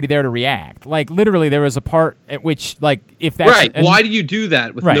there's nobody there to react. Like, literally, there was a part at which, like, if that's right. and- Why do you do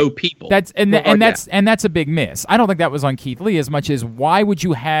that with Right. no people? That's and Well, that's a big miss. I don't think that was on Keith Lee as much as why would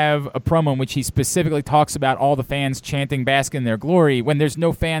you have a promo in which he specifically talks about all the fans chanting "Bask in their glory" when there's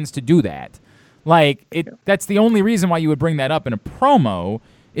no fans to do that? Like, that's the only reason why you would bring that up in a promo,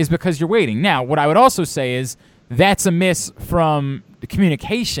 is because you're waiting. Now, what I would also say is that's a miss from the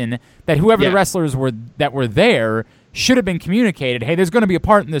communication, that whoever the Yeah. wrestlers were that were there should have been communicated. Hey, there's going to be a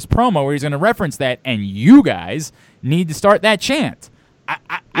part in this promo where he's going to reference that, and you guys need to start that chant.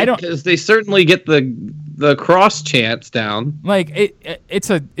 I don't because they certainly get the cross chants down. like it.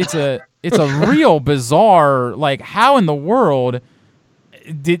 It's a real bizarre. Like, how in the world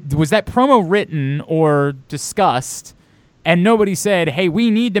was that promo written or discussed, and nobody said, "Hey, we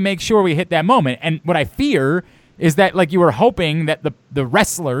need to make sure we hit that moment." And what I fear is that, like, you were hoping that the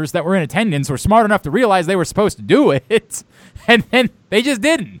wrestlers that were in attendance were smart enough to realize they were supposed to do it, and then they just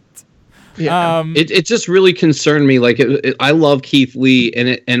didn't. Yeah. It just really concerned me. Like, I love Keith Lee,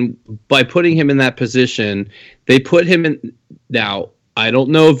 and by putting him in that position, they put him in. Now, I don't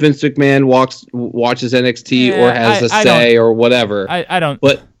know if Vince McMahon watches NXT Yeah, or has I a say or whatever. I don't.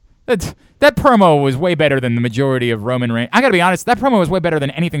 But That promo was way better than the majority of Roman Reigns. I gotta be honest, that promo was way better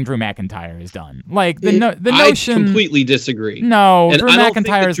than anything Drew McIntyre has done. Like, the notion. I completely disagree. No, and Drew I don't think McIntyre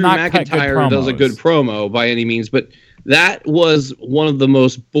that has Drew not cut good McIntyre does a promos. good promo by any means, but that was one of the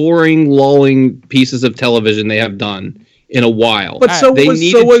most boring, lulling pieces of television they have done in a while. But so They was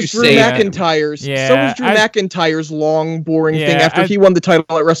needed Drew to say that. McIntyre's. Yeah, so was Drew I- McIntyre's long, boring thing Yeah, after I- he won the title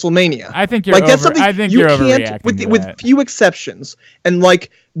at WrestleMania. I think you're like that's over- something I think you you're can't, overreacting with to with that. few exceptions, and like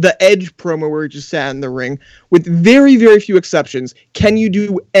the Edge promo where he just sat in the ring, with very very few exceptions, can you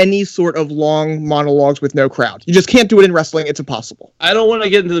do any sort of long monologues with no crowd? You just can't do it in wrestling. It's impossible. I don't want to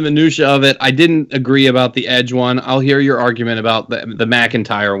get into the minutia of it. I didn't agree about the Edge one. I'll hear your argument about the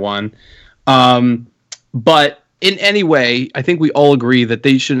McIntyre one. But in any way, I think we all agree that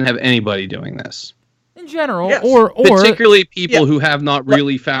they shouldn't have anybody doing this. in general, Yes. or Particularly people Yeah. who have not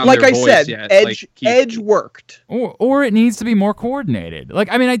really found Like their I voice said, yet. Edge like Keith Edge Lee. worked. or it needs to be more coordinated. Like,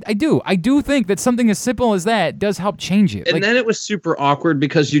 I mean, I do think that something as simple as that does help change it. And Like, then it was super awkward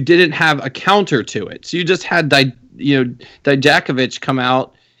because you didn't have a counter to it. So you just had Dijakovic come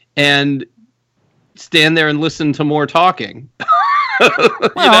out and stand there and listen to more talking.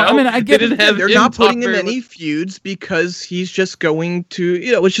 I mean, I get They didn't have They're him not talk putting him very in any feuds because he's just going to,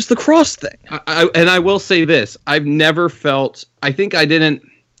 it's just the cross thing. And I will say this: I've never felt. I think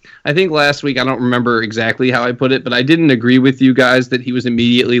last week, I don't remember exactly how I put it, but I didn't agree with you guys that he was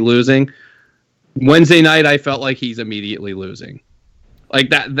immediately losing. Wednesday night, I felt like he's immediately losing. Like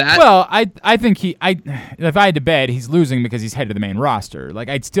that. well, I think if I had to bet, he's losing because he's head of the main roster. Like,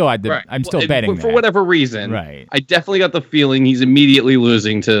 I'm still Right. betting for that. whatever reason. Right. I definitely got the feeling he's immediately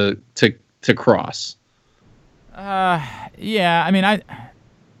losing to Cross. Yeah, I mean,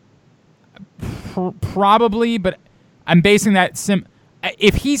 probably, but I'm basing that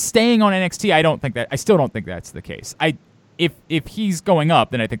if he's staying on NXT, I still don't think that's the case. If he's going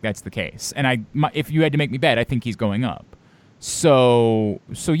up, then I think that's the case. And if you had to make me bet, I think he's going up. So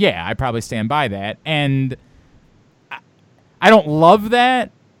yeah, I probably stand by that. And I don't love that.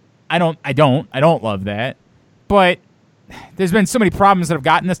 I don't love that. But there's been so many problems that have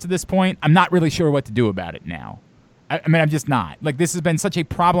gotten us to this point. I'm not really sure what to do about it now. I mean, I'm just not. Like, this has been such a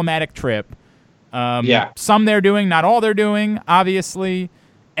problematic trip. Some they're doing, not all they're doing, obviously.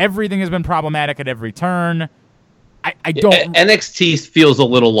 Everything has been problematic at every turn. I don't... NXT feels a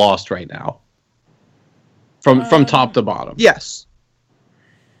little lost right now. From top to bottom. Yes.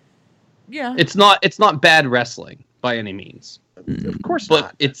 Yeah. It's not bad wrestling by any means. Of course but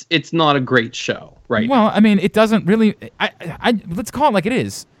not. It's not a great show, right? Well, I mean, it doesn't really... let's call it like it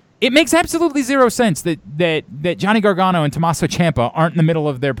is. It makes absolutely zero sense that Johnny Gargano and Tommaso Ciampa aren't in the middle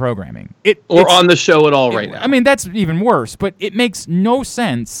of their programming. Or on the show at all right now. I mean, that's even worse, but it makes no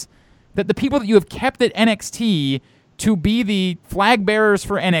sense that the people that you have kept at NXT to be the flag bearers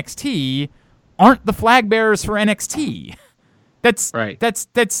for NXT aren't the flag bearers for NXT. That's right.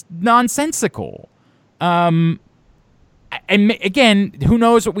 That's nonsensical. And again, who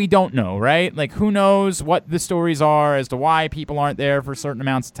knows what we don't know, right? Like, who knows what the stories are as to why people aren't there for certain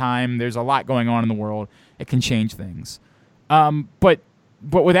amounts of time. There's a lot going on in the world. It can change things. But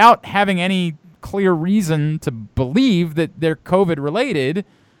without having any clear reason to believe that they're COVID related,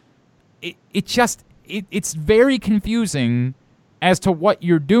 it's very confusing as to what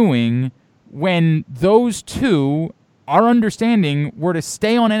you're doing when those two, our understanding, were to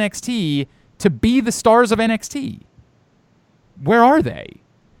stay on NXT to be the stars of NXT. Where are they?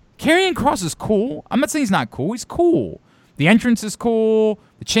 Karrion Kross is cool. I'm not saying he's not cool. He's cool. The entrance is cool.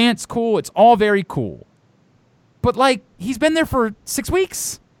 The chant's cool. It's all very cool. But, like, he's been there for 6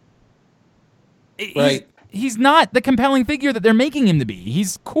 weeks. Right. He's not the compelling figure that they're making him to be.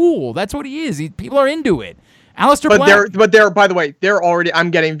 He's cool. That's what he is. People are into it. Aleister Black. But they're, by the way, they're already,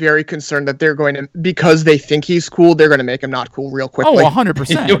 I'm getting very concerned that they're going to, because they think he's cool, they're going to make him not cool real quickly. Oh,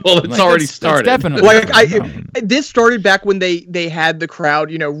 100%. Well, it's already started. That's definitely. Like, this started back when they had the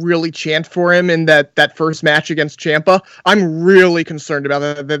crowd, really chant for him in that first match against Ciampa. I'm really concerned about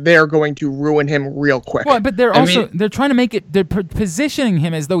that they're going to ruin him real quick. Well, but they're they're trying to make it, they're positioning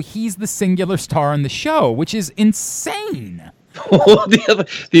him as though he's the singular star on the show, which is insane. Well,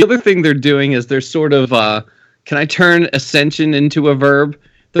 the other thing they're doing is they're sort of, can I turn ascension into a verb?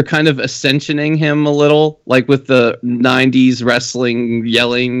 They're kind of ascensioning him a little, like with the 90s wrestling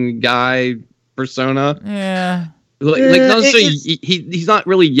yelling guy persona. Yeah. Not necessarily, he's not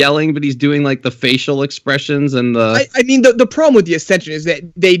really yelling, but he's doing like the facial expressions and the... I mean, the problem with the Ascension is that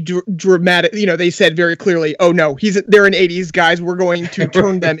they dramatic, they said very clearly, oh no, they're an 80s guys, we're going to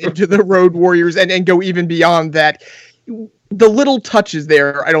turn them into the Road Warriors and go even beyond that. The little touches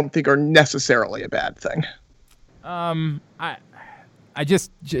there, I don't think are necessarily a bad thing. I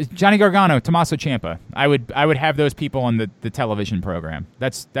just Johnny Gargano, Tommaso Ciampa. I would have those people on the television program.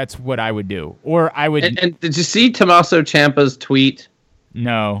 That's what I would do. Or I would. And did you see Tommaso Ciampa's tweet?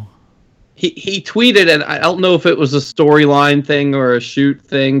 No. He tweeted, and I don't know if it was a storyline thing or a shoot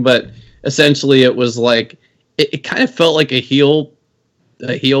thing, but essentially it was like it kind of felt like a heel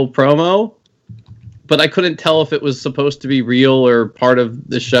promo, but I couldn't tell if it was supposed to be real or part of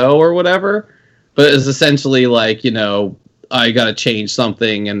the show or whatever. But it's essentially like, I got to change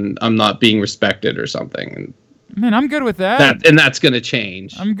something and I'm not being respected or something. Man, I'm good with that. And that's going to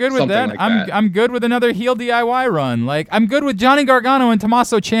change. I'm good with something that. Like that. I'm good with another heel DIY run. Like, I'm good with Johnny Gargano and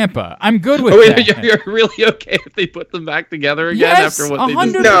Tommaso Ciampa. I'm good with that. You're really okay if they put them back together again after what they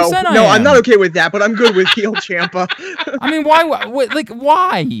just did? 100% No, I'm not okay with that, but I'm good with heel Ciampa. I mean, why?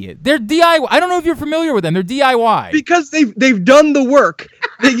 Why? They're DIY. I don't know if you're familiar with them. They're DIY. Because they've done the work.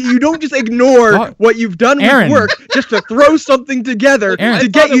 You don't just ignore what you've done with work just to throw something together to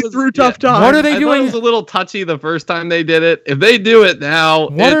get you through tough times. What are they doing? It was a little touchy the first time they did it. If they do it now,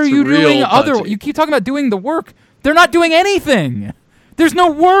 what are you doing? Touchy. You keep talking about doing the work. They're not doing anything. There's no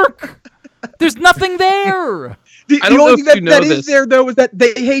work. There's nothing there. The only thing that is there, though, is that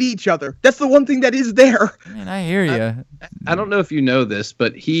they hate each other. That's the one thing that is there. Man, I hear you. I don't know if you know this,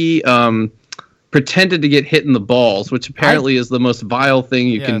 but he pretended to get hit in the balls, which apparently is the most vile thing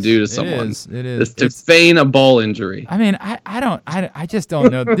you can do to someone. It is. To feign a ball injury. I mean, I just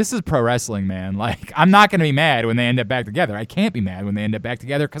don't know. This is pro wrestling, man. Like, I'm not going to be mad when they end up back together. I can't be mad when they end up back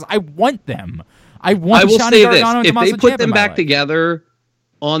together because I want them. I will say this: if they put them back together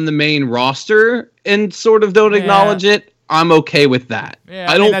on the main roster and sort of don't acknowledge it, I'm okay with that. Yeah,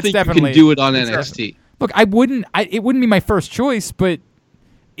 I don't think you can do it on NXT. Look, it wouldn't be my first choice, but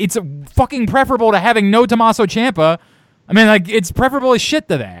it's fucking preferable to having no Tommaso Ciampa. I mean, like, it's preferable as shit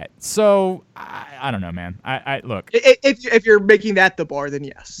to that. So I don't know, man. I look. If you're making that the bar, then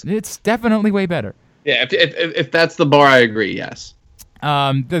yes, it's definitely way better. Yeah, if that's the bar, I agree. Yes.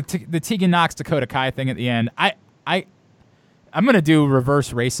 The Tegan Knox Dakota Kai thing at the end. I'm gonna do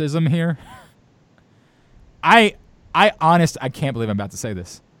reverse racism here. I I can't believe I'm about to say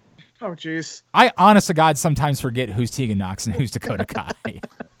this. Oh, jeez. I honest to God sometimes forget who's Tegan Knox and who's Dakota Kai.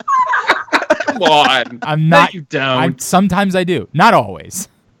 Come on. I'm not. No, you don't. Sometimes I do. Not always.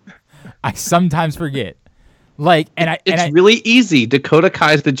 I sometimes forget. Like, It's really easy. Dakota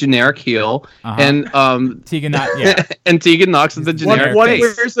Kai's the generic heel, and Tegan Knox, yeah. and Tegan Knox is the generic One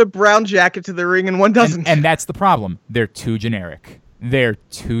face. wears a brown jacket to the ring and one doesn't. And that's the problem. They're too generic. You're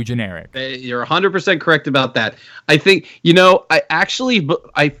 100% correct about that. I think,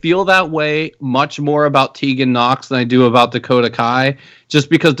 I feel that way much more about Tegan Knox than I do about Dakota Kai, just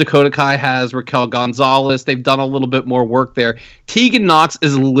because Dakota Kai has Raquel Gonzalez. They've done a little bit more work there. Tegan Knox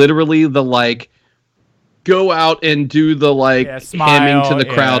is literally the, go out and do the, hamming to the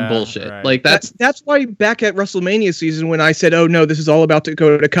crowd bullshit. Right. Like, That's why back at WrestleMania season when I said, oh, no, this is all about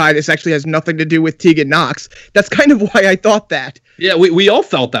Dakota Kai, this actually has nothing to do with Tegan Knox. That's kind of why I thought that. yeah, we all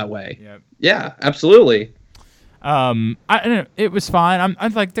felt that way. Yep. Yeah, absolutely. It was fine.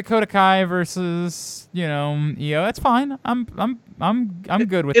 I'm like Dakota Kai versus Io. That's fine. I'm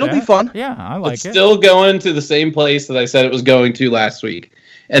good with that. It'll be fun. Yeah, I like It's it. still going to the same place that I said it was going to last week.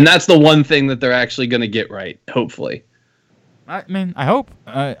 And that's the one thing that they're actually going to get right, hopefully. I mean, I hope.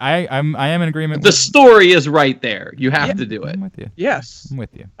 I am in agreement. The story is right there. You have to do it. I'm with you. Yes. I'm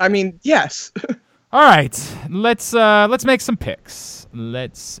with you. I mean, yes. All right, let's make some picks.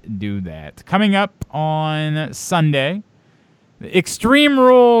 Let's do that. Coming up on Sunday, the Extreme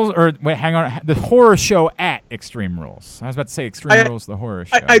Rules, or wait, hang on, the horror show at Extreme Rules. I was about to say Extreme Rules, the horror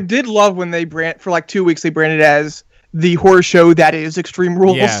show. I did love when they for 2 weeks, they branded it as the horror show that is Extreme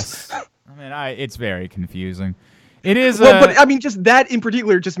Rules. Yes. I mean, it's very confusing. It is. Well, but I mean, just that in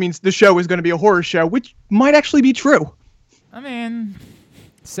particular just means the show is going to be a horror show, which might actually be true. I mean,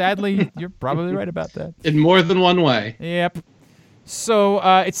 sadly, you're probably right about that. In more than one way. Yep. So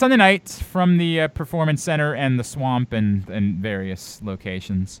it's Sunday night from the Performance Center and the Swamp and various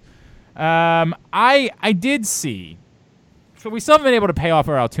locations. I did see. So we still haven't been able to pay off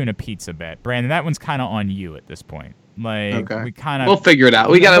our Altoona pizza bet, Brandon. That one's kind of on you at this point. We kind of. We'll figure it out.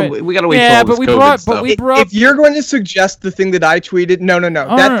 We gotta wait till yeah, all this COVID stuff. If you're going to suggest the thing that I tweeted, no.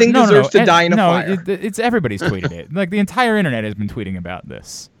 That thing deserves to die in a fire. It's everybody's tweeted it. Like the entire internet has been tweeting about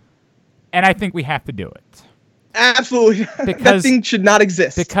this, and I think we have to do it. Absolutely. That thing should not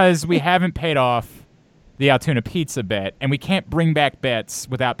exist. Because we haven't paid off the Altoona pizza bet, and we can't bring back bets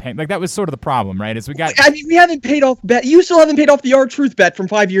without paying. Like, that was sort of the problem, right? We haven't paid off bet. You still haven't paid off the R-Truth bet from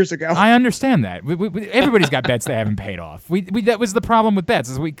 5 years ago. I understand that. Everybody's got bets they haven't paid off. That was the problem with bets,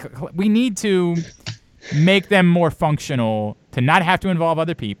 is we need to make them more functional, to not have to involve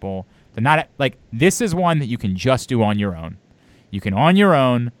other people, to not, this is one that you can just do on your own. You can, on your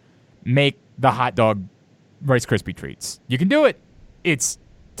own, make the hot dog Rice Krispie treats. You can do it. It's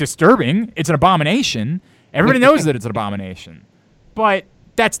disturbing. It's an abomination. Everybody knows that it's an abomination. But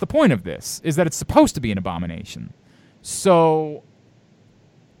that's the point of this, is that it's supposed to be an abomination. So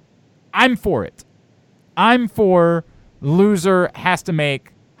I'm for it. I'm for loser has to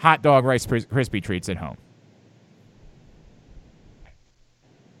make hot dog Rice Krispie treats at home.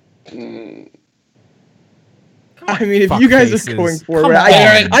 I mean, if you guys are going for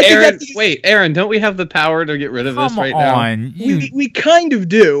it, Aaron, don't we have the power to get rid of this right now? We kind of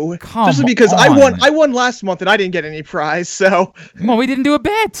do. Just because I won last month and I didn't get any prize, so. Well, we didn't do a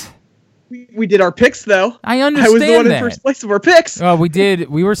bet. We did our picks though. I understand. I was the one in first place of our picks. Well, we did.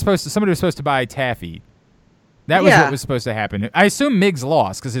 Somebody was supposed to buy taffy. That was what was supposed to happen. I assume Miggs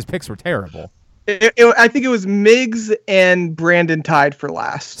lost because his picks were terrible. I think it was Miggs and Brandon tied for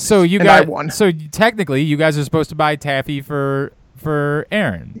last. So I won. So technically, you guys are supposed to buy taffy for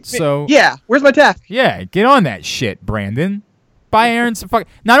Aaron. So yeah, where's my taffy? Yeah, get on that shit, Brandon. Buy Aaron some fuck.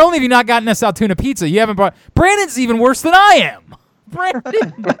 Not only have you not gotten us Altoona pizza, you haven't bought. Brandon's even worse than I am.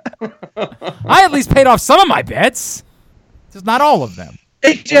 Brandon, I at least paid off some of my bets, just not all of them.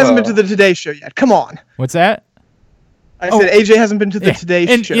 AJ hasn't been to the Today Show yet. Come on. What's that? I said AJ hasn't been to the Today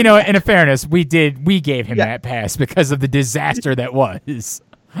Show. You know, in fairness, we gave him that pass because of the disaster that was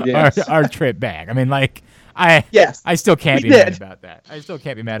our trip back. I mean, I still can't be mad about that. I still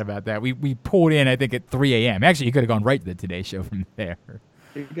can't be mad about that. We pulled in, I think, at 3 a.m. Actually, you could have gone right to the Today Show from there.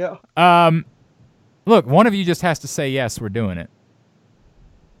 There you go. Look, one of you just has to say yes, we're doing it.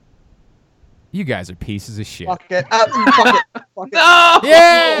 You guys are pieces of shit. Fuck it. Fuck it. No!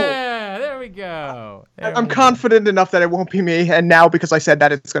 Yeah! There we go. I'm confident enough that it won't be me, and now because I said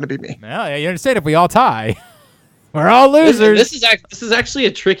that, it's going to be me. Well, you understand, if we all tie, we're all losers. This is actually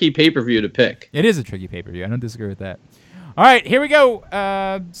a tricky pay-per-view to pick. It is a tricky pay-per-view. I don't disagree with that. All right, here we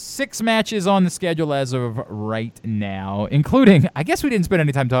go. 6 matches on the schedule as of right now, including, I guess we didn't spend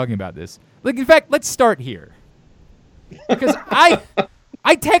any time talking about this. In fact, let's start here. Because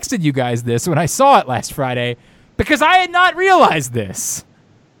I texted you guys this when I saw it last Friday because I had not realized this.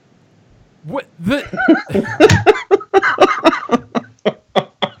 What the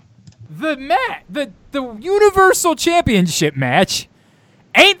the Universal Championship match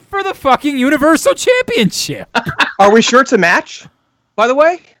ain't for the fucking Universal Championship. Are we sure it's a match? By the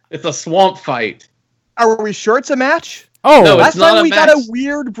way, It's a swamp fight. are we sure it's a match? Oh, No, Last it's not time a we got match. a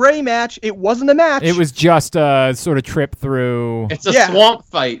weird Bray match. It wasn't a match. it was just a sort of trip through. It's a Yeah. swamp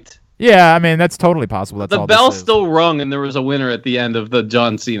fight. Yeah, I mean that's totally possible. That's The all bell this is. still rung, and there was a winner at the end of the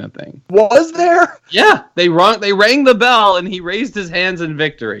John Cena thing. Was there? Yeah, they rang the bell, and he raised his hands in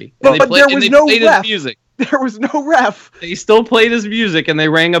victory. But And there was they no played ref. his music. There was no ref. They still played his music, and they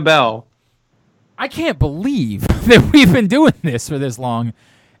rang a bell. I can't believe that we've been doing this for this long,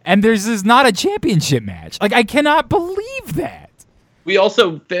 and there's is not a championship match. Like I cannot believe that. We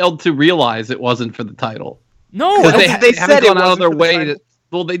also failed to realize it wasn't for the title. No, Because They they said haven't it gone out of wasn't their for the way title. to.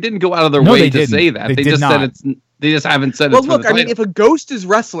 Well, they didn't go out of their No, way they to didn't. say that. They They did just not. said it's. They just haven't said Well, it's for look, the I mean, title. if a ghost is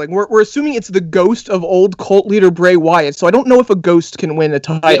wrestling, we're assuming it's the ghost of old cult leader Bray Wyatt. So I don't know if a ghost can win a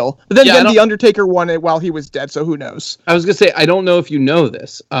title. But then, Yeah, I then don't- the Undertaker won it while he was dead. So who knows? I was gonna say I don't know if you know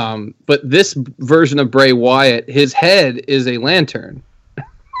this, but this version of Bray Wyatt, his head is a lantern,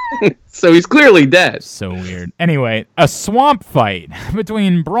 so he's clearly dead. so weird. Anyway, a swamp fight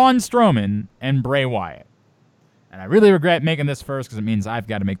between Braun Strowman and Bray Wyatt. And I really regret making this first because it means I've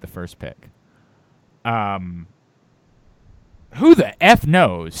got to make the first pick. Who the F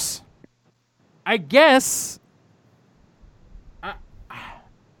knows? I guess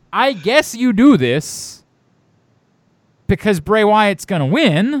you do this because Bray Wyatt's going to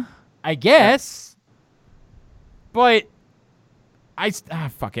win, I guess. But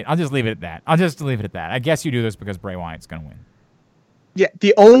fuck it. I'll just leave it at that. I guess you do this because Bray Wyatt's going to win. Yeah,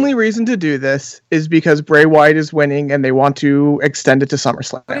 the only reason to do this is because Bray Wyatt is winning and they want to extend it to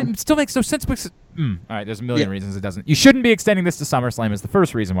SummerSlam. It still makes no sense because all right, there's a million reasons it doesn't. You shouldn't be extending this to SummerSlam is the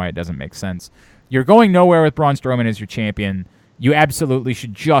first reason why it doesn't make sense. You're going nowhere with Braun Strowman as your champion. You absolutely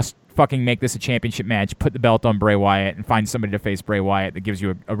should just fucking make this a championship match, put the belt on Bray Wyatt, and find somebody to face Bray Wyatt that gives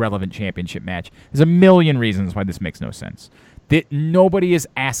you a relevant championship match. There's a million reasons why this makes no sense. Nobody is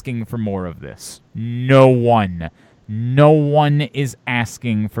asking for more of this. No one is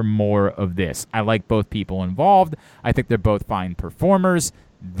asking for more of this. I like both people involved. I think they're both fine performers.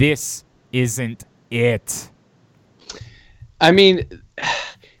 This isn't it. I mean,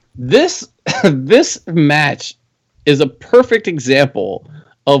 this match is a perfect example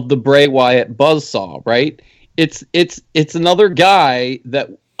of the Bray Wyatt buzzsaw, right? It's another guy that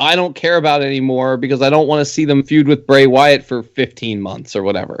I don't care about anymore because I don't want to see them feud with Bray Wyatt for 15 months or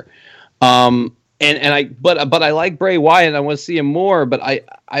whatever. But I like Bray Wyatt and I want to see him more, but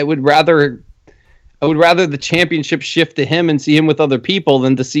I would rather the championship shift to him and see him with other people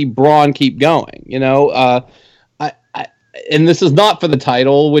than to see Braun keep going, you know? And this is not for the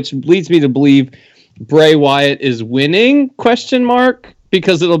title, which leads me to believe Bray Wyatt is winning, ?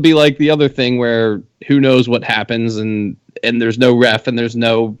 Because it'll be like the other thing where who knows what happens and there's no ref and there's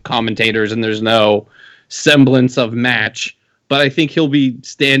no commentators and there's no semblance of match. But I think he'll be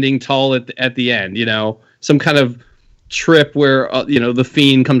standing tall at the end, you know, some kind of trip where, the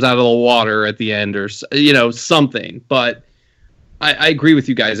Fiend comes out of the water at the end or, something. But I agree with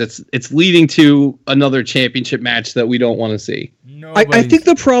you guys. It's leading to another championship match that we don't want to see. I think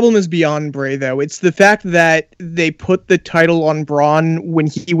the problem is beyond Bray, though. It's the fact that they put the title on Braun when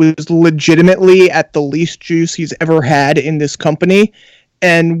he was legitimately at the least juice he's ever had in this company.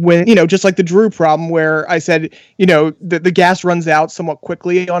 And when, just like the Drew problem where I said, the gas runs out somewhat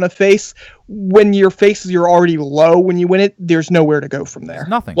quickly on a face. When your face you're already low when you win it, there's nowhere to go from there.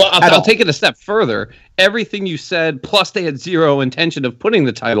 Nothing. Well, At I'll all. take it a step further. Everything you said, plus they had zero intention of putting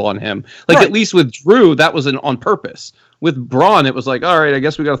the title on him. Like, Right. at least with Drew, that was on purpose. With Braun, it was like, all right, I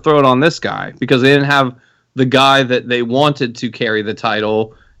guess we got to throw it on this guy because they didn't have the guy that they wanted to carry the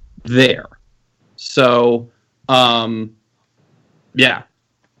title there. So, yeah.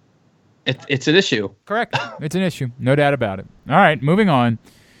 It's an issue. Correct. It's an issue. No doubt about it. All right, moving on.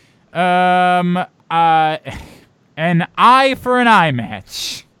 An eye for an eye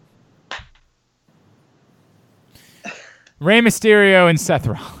match. Rey Mysterio and Seth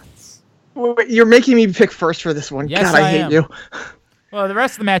Rollins. Wait, you're making me pick first for this one. Yes, God, I I hate am. you. Well, the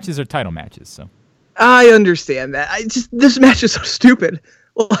rest of the matches are title matches, so. I understand that. This match is so stupid.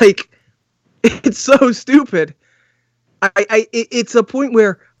 Like, it's so stupid. It's a point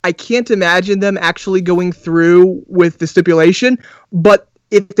where I can't imagine them actually going through with the stipulation, but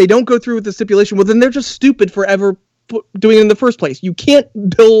if they don't go through with the stipulation, well, then they're just stupid for ever doing it in the first place. You can't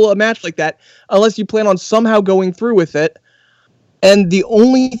bill a match like that unless you plan on somehow going through with it. And the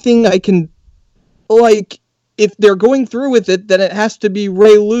only thing I can, like, if they're going through with it, then it has to be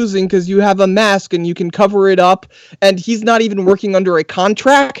Ray losing because you have a mask and you can cover it up. And he's not even working under a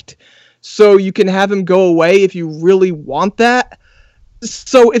contract. So you can have him go away if you really want that.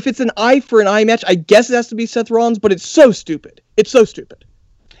 So if it's an eye for an eye match, I guess it has to be Seth Rollins, but it's so stupid. It's so stupid.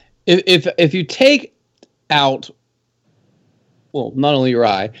 If you take out, well, not only your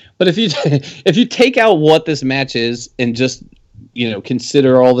eye, but if you take out what this match is and just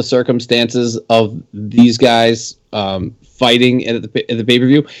consider all the circumstances of these guys fighting at the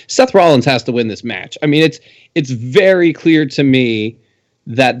pay-per-view, Seth Rollins has to win this match. I mean, it's very clear to me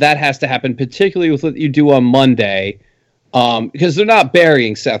that has to happen, particularly with what you do on Monday, because they're not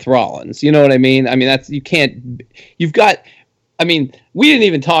burying Seth Rollins. You know what I mean? I mean, we didn't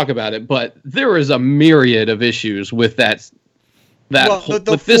even talk about it, but there is a myriad of issues with this whole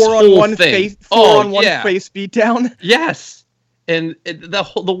thing. 4-on-1 face beatdown. Yes. And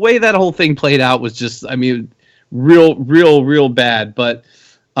the way that whole thing played out was just, I mean, real bad. But,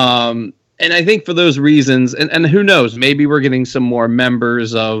 and I think for those reasons, and who knows, maybe we're getting some more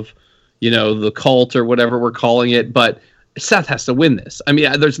members of, the cult or whatever we're calling it. But Seth has to win this. I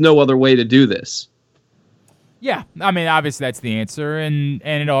mean, there's no other way to do this. Yeah, I mean, obviously that's the answer, and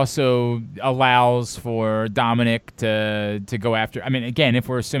it also allows for Dominic to go after. I mean, again, if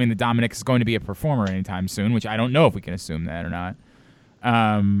we're assuming that Dominic is going to be a performer anytime soon, which I don't know if we can assume that or not,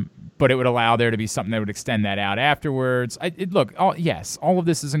 but it would allow there to be something that would extend that out afterwards. All of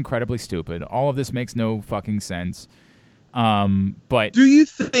this is incredibly stupid. All of this makes no fucking sense. But do you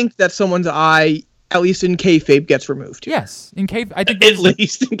think that someone's eye, at least in kayfabe, gets removed? Yes, in kayfabe. I think at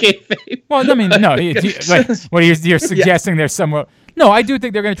least in kayfabe. Well, I mean, no. You're suggesting there's somewhere. No, I do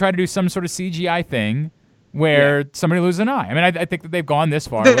think they're going to try to do some sort of CGI thing where somebody loses an eye. I mean, I think that they've gone this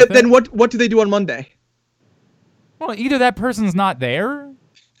far. Then what do they do on Monday? Well, either that person's not there.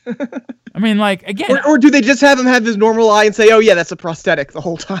 I mean, like, again, or do they just have him have his normal eye and say, "Oh yeah, that's a prosthetic" the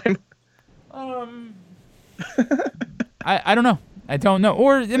whole time? I don't know. I don't know.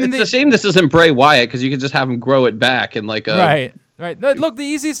 Or I mean, it's a shame this isn't Bray Wyatt, because you could just have him grow it back and like a right. Look, the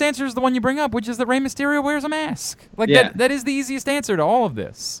easiest answer is the one you bring up, which is that Rey Mysterio wears a mask. Like that is the easiest answer to all of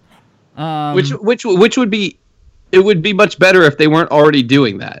this. Which would be, it would be much better if they weren't already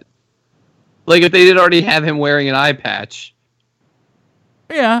doing that. Like if they did already have him wearing an eye patch.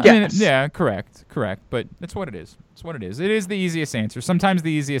 Yeah, yes. I mean, yeah, correct. But that's what it is. It's what it is. It is the easiest answer. Sometimes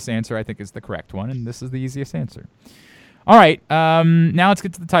the easiest answer, I think, is the correct one, and this is the easiest answer. All right, now let's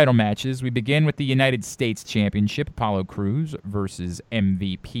get to the title matches. We begin with the United States Championship, Apollo Crews versus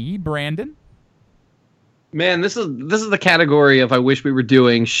MVP. Brandon? Man, this is the category of I wish we were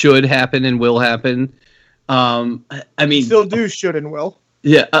doing should happen and will happen. I mean, still do should and will.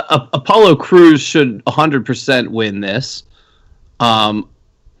 Yeah, Apollo Crews should 100% win this.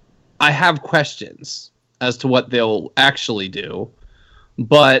 I have questions as to what they'll actually do.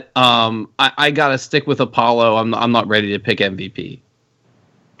 But I gotta stick with Apollo. I'm not ready to pick MVP.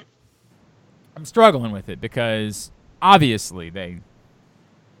 I'm struggling with it because obviously they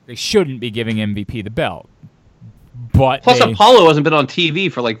shouldn't be giving MVP the belt. But plus, Apollo hasn't been on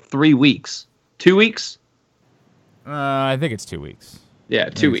TV for like 3 weeks. 2 weeks? I think it's 2 weeks. Yeah,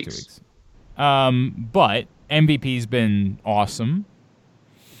 2 weeks. But MVP's been awesome.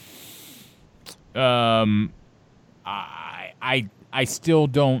 I still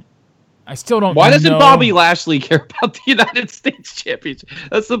don't. Why doesn't Bobby Lashley care about the United States Championship?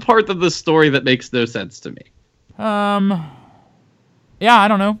 That's the part of the story that makes no sense to me. Yeah, I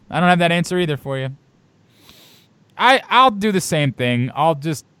don't know. I don't have that answer either for you. I'll do the same thing. I'll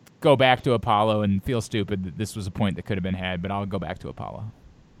just go back to Apollo and feel stupid that this was a point that could have been had, but I'll go back to Apollo.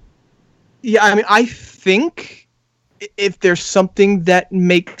 Yeah, I mean, I think if there's something that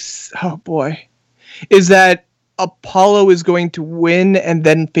makes, is that Apollo is going to win and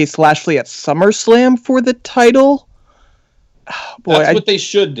then face Lashley at SummerSlam for the title. That's what they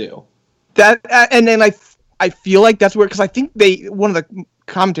should do. And then I feel like that's where, because I think one of the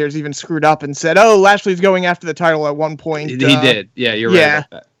commentators even screwed up and said, "Oh, Lashley's going after the title at one point." He did. Yeah, you're right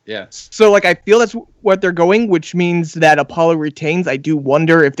about that. Yeah. So like I feel that's what they're going, which means that Apollo retains. I do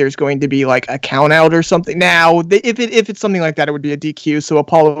wonder if there's going to be like a count out or something. Now, if it's something like that, it would be a DQ, so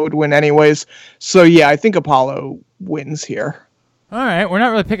Apollo would win anyways. So yeah, I think Apollo wins here. All right, we're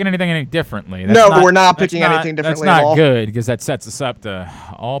not really picking anything any differently. We're not picking anything differently at all. That's not good because that sets us up to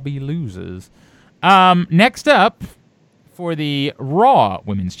all be losers. Next up for the Raw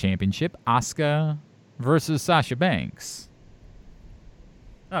Women's Championship, Asuka versus Sasha Banks.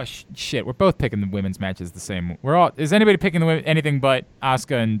 Oh shit! We're both picking the women's matches the same. Is anybody picking anything but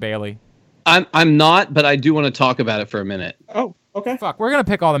Asuka and Bayley? I'm not, but I do want to talk about it for a minute. Oh, okay. Fuck, we're gonna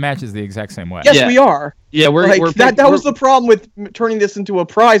pick all the matches the exact same way. Yes, Yeah. we are. Yeah, that was the problem with turning this into a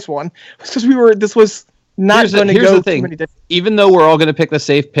prize one, because this was not going to here's go the thing. too many different. Even though we're all going to pick the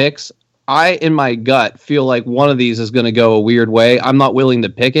safe picks, I, in my gut, feel like one of these is going to go a weird way. I'm not willing to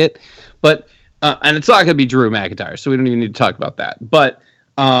pick it, but and it's not going to be Drew McIntyre, so we don't even need to talk about that. But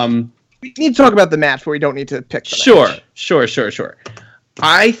We need to talk about the match, but we don't need to pick the match. Sure.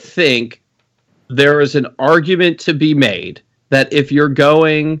 I think there is an argument to be made that if you're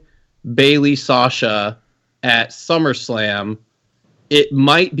going Bayley Sasha at SummerSlam, it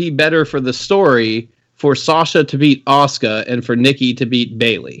might be better for the story for Sasha to beat Asuka and for Nikki to beat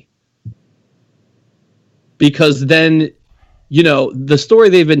Bayley. Because then, the story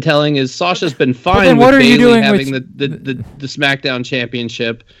they've been telling is Sasha's been fine with Bayley having the SmackDown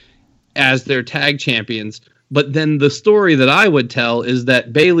Championship as their tag champions. But then the story that I would tell is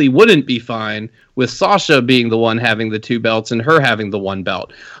that Bayley wouldn't be fine with Sasha being the one having the 2 belts and her having the 1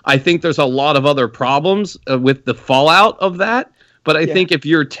 belt. I think there's a lot of other problems with the fallout of that. But I think if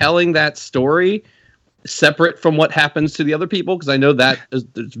you're telling that story separate from what happens to the other people, because I know that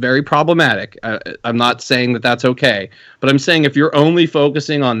it's very problematic. I'm not saying that that's okay. But I'm saying if you're only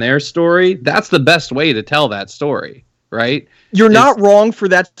focusing on their story, that's the best way to tell that story, right? You're not wrong for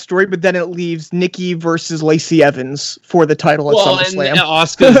that story, but then it leaves Nikki versus Lacey Evans for the title at SummerSlam. And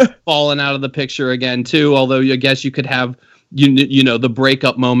Asuka's fallen out of the picture again too. Although I guess you could have, the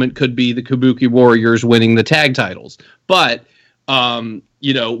breakup moment could be the Kabuki Warriors winning the tag titles, but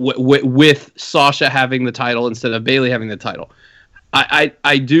with Sasha having the title instead of Bayley having the title,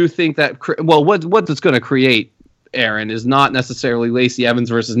 I do think that what it's going to create, Aaron, is not necessarily Lacey Evans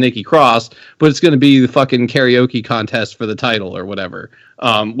versus Nikki Cross, but it's going to be the fucking karaoke contest for the title or whatever,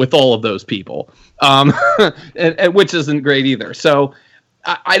 with all of those people, and which isn't great either. So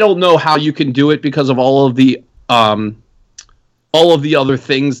I don't know how you can do it because of all of the other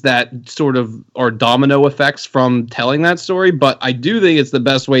things that sort of are domino effects from telling that story, but I do think it's the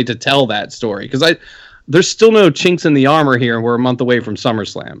best way to tell that story because there's still no chinks in the armor here, and we're a month away from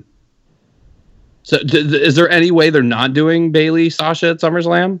SummerSlam. So, is there any way they're not doing Bayley Sasha at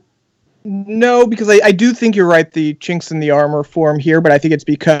SummerSlam? No, because I do think you're right, the chinks in the armor form here, but I think it's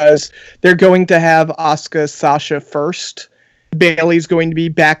because they're going to have Asuka Sasha first. Bayley's going to be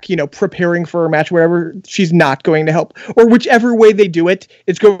back, preparing for a match, whatever. She's not going to help. Or whichever way they do it,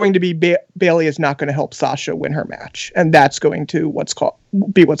 it's going to be Bayley is not going to help Sasha win her match. And that's going to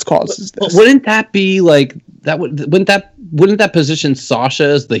be what's causes this. But wouldn't that be like that? Wouldn't that position Sasha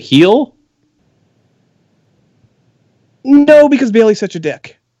as the heel? No, because Bayley's such a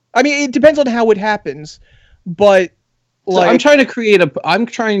dick. I mean, it depends on how it happens, but so I'm trying to create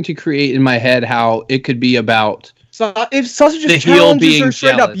in my head how it could be about. So if Sasha just the heel challenges being her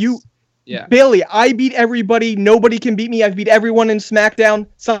straight up, Bayley, I beat everybody. Nobody can beat me. I've beat everyone in SmackDown.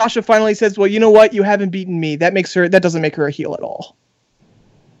 Sasha finally says, "Well, you know what? You haven't beaten me." That doesn't make her a heel at all.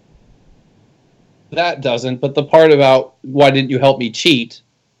 That doesn't. But the part about why didn't you help me cheat?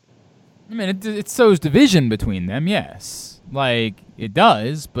 I mean, it sows division between them, yes. Like, it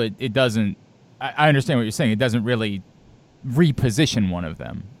does, but it doesn't... I understand what you're saying. It doesn't really reposition one of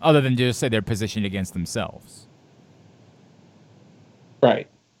them, other than just say they're positioned against themselves. Right.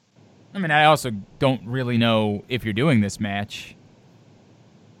 I mean, I also don't really know if you're doing this match,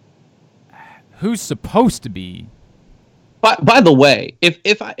 who's supposed to be... By the way,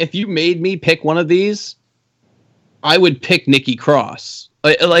 if you made me pick one of these, I would pick Nikki Cross.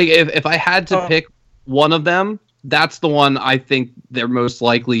 Like if I had to pick one of them, that's the one I think they're most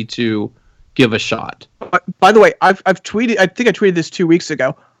likely to give a shot. By the way, I've tweeted. I think I tweeted this 2 weeks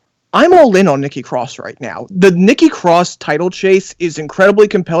ago. I'm all in on Nikki Cross right now. The Nikki Cross title chase is incredibly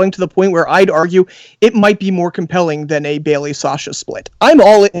compelling to the point where I'd argue it might be more compelling than a Bayley Sasha split. I'm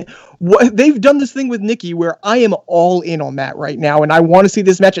all in. They've done this thing with Nikki where I am all in on that right now, and I want to see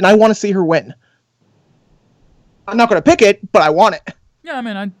this match, and I want to see her win. I'm not going to pick it, but I want it. Yeah, I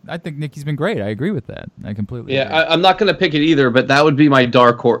mean, I think Nikki's been great. I agree with that. I completely agree. I'm not going to pick it either, but that would be my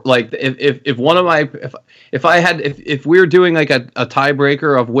dark horse. Like, if one of my if we're doing like a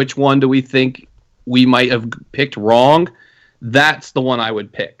tiebreaker of which one do we think we might have picked wrong, that's the one I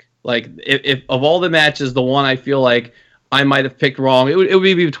would pick. Like, if of all the matches, the one I feel like I might have picked wrong, it would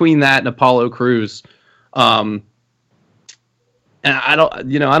be between that and Apollo Crews. And I don't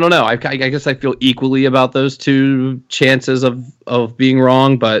know. I guess I feel equally about those two chances of being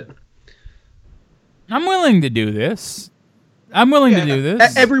wrong, but I'm willing to do this. I'm willing to do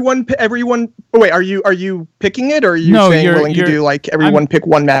this. Everyone. Oh wait, are you picking it, or are you saying willing to do like everyone pick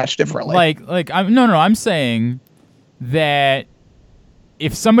one match differently? I'm saying that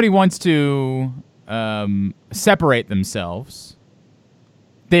if somebody wants to separate themselves,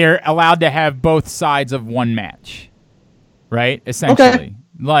 they're allowed to have both sides of one match, right? Essentially,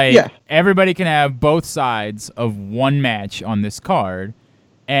 everybody can have both sides of one match on this card,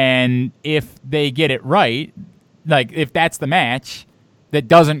 and if they get it right. Like, if that's the match that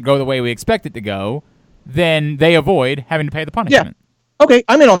doesn't go the way we expect it to go, then they avoid having to pay the punishment. Yeah. Okay,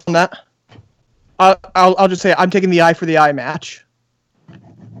 I'm in on that. I'll just say I'm taking the eye for the eye match.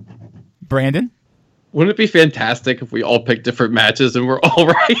 Brandon? Wouldn't it be fantastic if we all picked different matches and we're all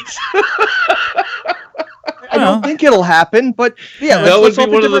right? I don't think it'll happen, but yeah, that would let's be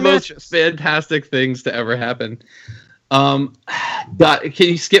one of the matches. most fantastic things to ever happen. Can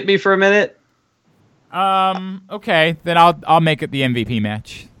you skip me for a minute? Okay, then I'll make it the MVP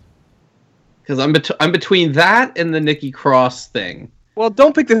match. Because I'm between that and the Nikki Cross thing. Well,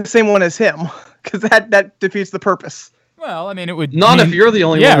 don't pick the same one as him, because that defeats the purpose. Well, I mean, it would not if you're the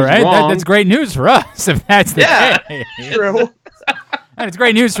only one who's right? wrong. That's great news for us if that's the case. True. And it's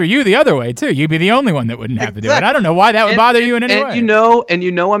great news for you the other way too. You'd be the only one that wouldn't have to do it. I don't know why that would bother you in any way. You know,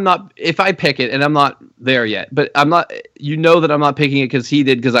 I'm not. If I pick it, and I'm not there yet, but I'm not. You know that I'm not picking it because he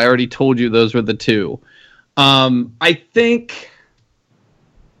did. Because I already told you those were the two. I think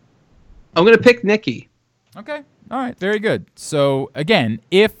I'm gonna pick Nikki. Okay. All right. Very good. So again,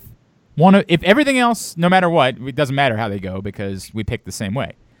 if everything else, no matter what, it doesn't matter how they go because we picked the same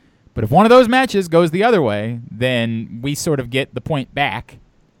way. But if one of those matches goes the other way, then we sort of get the point back.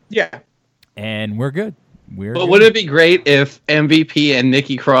 Yeah. And we're good. But wouldn't it be great if MVP and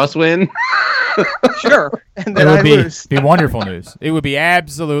Nikki Cross win? Sure. And then it would lose. be wonderful news. It would be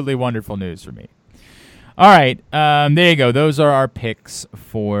absolutely wonderful news for me. All right. There you go. Those are our picks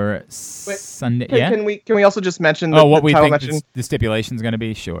for Sunday. Yeah. Can we also just mention what we think the stipulation is going to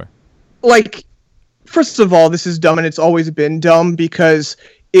be? Sure. Like, first of all, this is dumb, and it's always been dumb because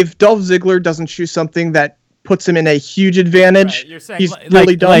if Dolph Ziggler doesn't choose something that puts him in a huge advantage, you're saying he's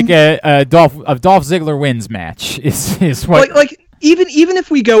really dumb. Like a Dolph Ziggler wins match is what. Like even if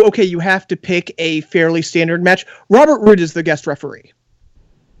we go, okay, you have to pick a fairly standard match. Robert Roode is the guest referee.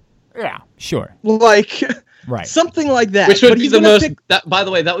 Yeah, sure. Like, right. Something like that. Which would be the most. By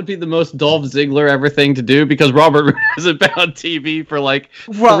the way, that would be the most Dolph Ziggler ever thing to do because Robert Roode hasn't been on TV for like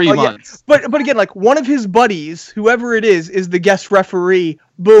 3 months. But again, like one of his buddies, whoever it is the guest referee.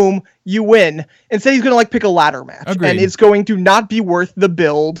 Boom, you win. And say he's gonna pick a ladder match, and it's going to not be worth the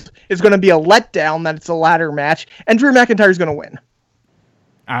build. It's going to be a letdown that it's a ladder match, and Drew McIntyre's going to win.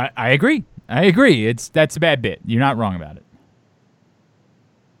 I agree. That's a bad bit. You're not wrong about it.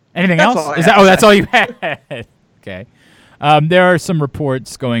 Anything else? That's all you had? Okay. There are some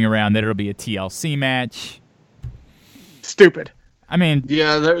reports going around that it'll be a TLC match. Stupid. I mean,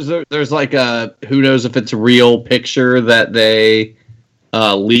 yeah, there's like a who knows if it's a real picture that they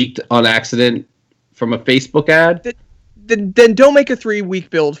leaked on accident from a Facebook ad. Then don't make a 3-week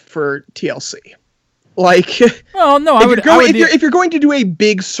build for TLC. Like, well, no, if you're going to do a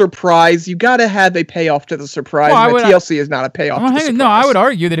big surprise, you got to have a payoff to the surprise. TLC is not a payoff. To the surprise. No, I would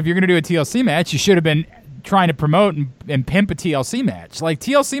argue that if you're going to do a TLC match, you should have been trying to promote and pimp a TLC match. Like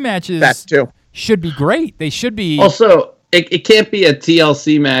TLC matches should be great. They should be. Also, it can't be a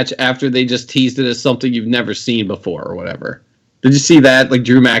TLC match after they just teased it as something you've never seen before or whatever. Did you see that? Like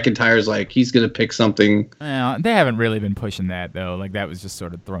Drew McIntyre's like he's going to pick something. Well, they haven't really been pushing that though. Like that was just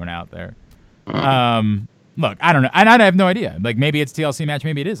sort of thrown out there. Look, I don't know. I have no idea. Like maybe it's a TLC match,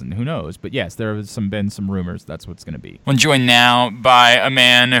 maybe it isn't. Who knows? But yes, there have been some rumors that's what's going to be. I'm joined now by a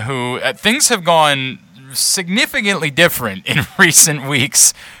man who things have gone significantly different in recent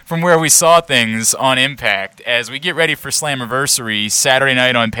weeks from where we saw things on Impact as we get ready for Slammiversary Saturday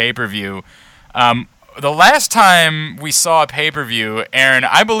night on pay-per-view. The last time we saw a pay-per-view, Aaron,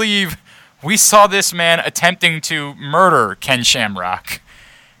 I believe we saw this man attempting to murder Ken Shamrock.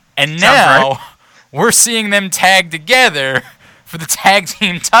 And now we're seeing them tag together for the tag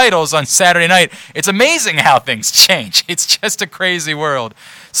team titles on Saturday night. It's amazing how things change. It's just a crazy world.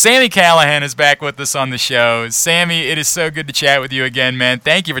 Sami Callihan is back with us on the show. Sami, it is so good to chat with you again, man.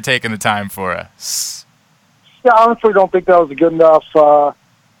 Thank you for taking the time for us. Yeah, I honestly don't think that was a good enough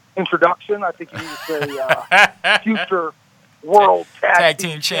introduction. I think you need to say future world tag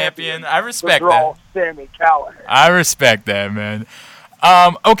team champion. I respect that. Sami Callihan. I respect that, man.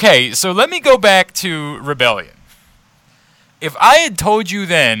 Okay, so let me go back to Rebellion. If I had told you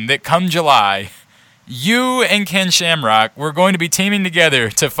then that come July, you and Ken Shamrock were going to be teaming together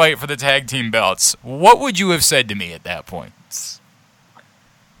to fight for the tag team belts, what would you have said to me at that point?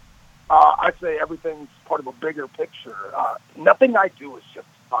 I'd say everything's part of a bigger picture. Nothing I do is just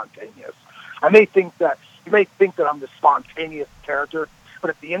spontaneous. You may think that I'm the spontaneous character, but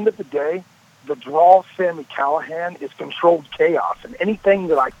at the end of the day, the draw Sami Callihan is controlled chaos, and anything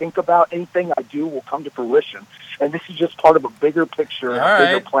that I think about, anything I do will come to fruition. And this is just part of a bigger picture,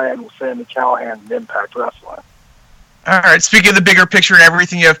 bigger plan with Sami Callihan and Impact Wrestling. All right, speaking of the bigger picture and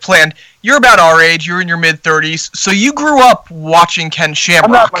everything you have planned, you're about our age, you're in your mid-30s, so you grew up watching Ken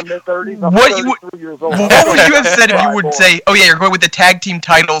Shamrock. I'm not in my mid-30s, I'm 33 years old. What would you have said if you would say, oh yeah, you're going with the tag team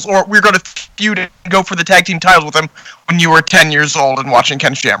titles, or we're going to feud and go for the tag team titles with him when you were 10 years old and watching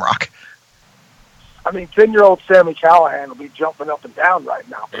Ken Shamrock? I mean, 10-year-old Sami Callihan will be jumping up and down right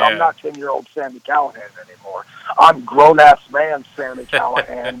now, but I'm not 10-year-old Sami Callihan anymore. I'm grown-ass man Sami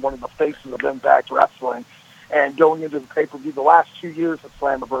Callihan, one of the faces of Impact Wrestling. And going into the pay-per-view, the last 2 years of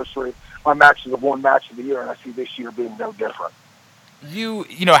Slammiversary, my matches have won Match of the Year, and I see this year being no different. You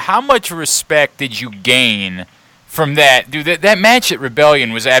know, how much respect did you gain from that? Dude, that match at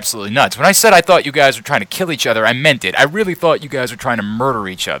Rebellion was absolutely nuts. When I said I thought you guys were trying to kill each other, I meant it. I really thought you guys were trying to murder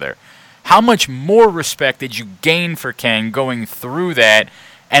each other. How much more respect did you gain for Ken going through that,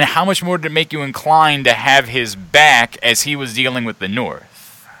 and how much more did it make you inclined to have his back as he was dealing with the North?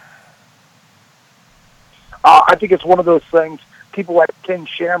 I think it's one of those things, people like Ken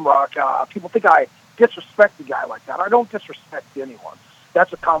Shamrock, people think I disrespect a guy like that. I don't disrespect anyone.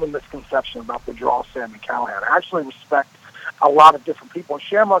 That's a common misconception about the draw Sami Callihan. I actually respect a lot of different people, and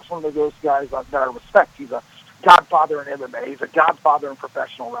Shamrock's one of those guys that I respect. He's a godfather in MMA. He's a godfather in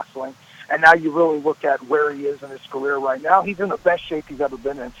professional wrestling. And now you really look at where he is in his career right now. He's in the best shape he's ever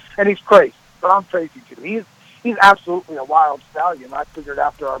been in. And he's crazy. But I'm crazy, too. He's absolutely a wild stallion. I figured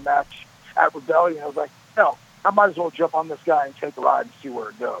after our match at Rebellion, I was like, no, I might as well jump on this guy and take a ride and see where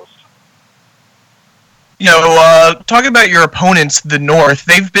it goes. You know, talking about your opponents, the North,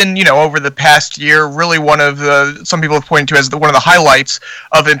 they've been, you know, over the past year, really one of the, some people have pointed to as one of the highlights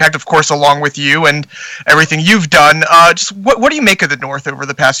of Impact, of course, along with you and everything you've done. Just what do you make of the North over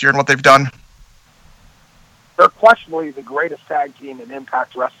the past year and what they've done? They're questionably the greatest tag team in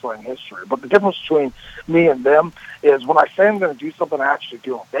Impact Wrestling history. But the difference between me and them is when I say I'm going to do something, I actually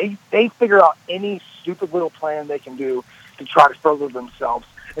do it. They figure out any stupid little plan they can do to try to further themselves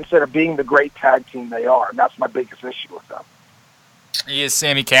instead of being the great tag team they are. And that's my biggest issue with them. He is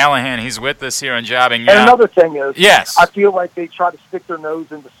Sami Callihan. He's with us here on Jobbing. And another thing is, yes, I feel like they try to stick their nose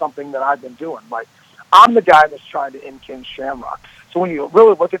into something that I've been doing. Like, I'm the guy that's trying to end Ken Shamrock. So when you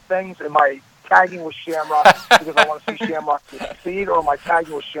really look at things, am I tagging with Shamrock because I want to see Shamrock succeed, or am I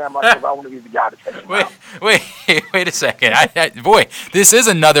tagging with Shamrock because I want to be the guy to take him out? Wait a second. Boy, this is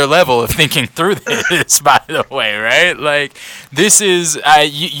another level of thinking through this, by the way, right? Like, this is,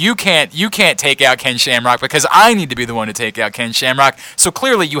 you can't take out Ken Shamrock because I need to be the one to take out Ken Shamrock, so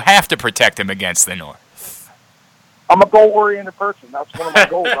clearly you have to protect him against the North. I'm a goal-oriented person. That's one of my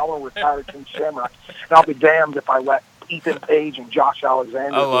goals. I want to retire Ken Shamrock, and I'll be damned if I let Ethan Page and Josh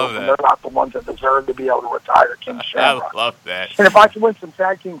Alexander. I love that. They're not the ones that deserve to be able to retire Ken Shamrock. I love that. And if I can win some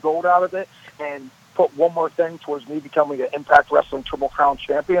tag team gold out of it and put one more thing towards me becoming an Impact Wrestling Triple Crown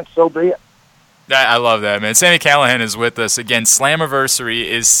champion, so be it. I love that, man. Sami Callihan is with us. Again, Slammiversary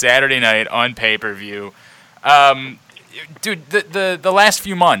is Saturday night on pay-per-view. Dude, the last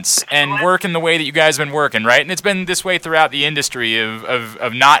few months and working the way that you guys have been working, right? And it's been this way throughout the industry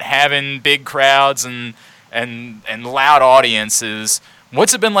of not having big crowds and loud audiences.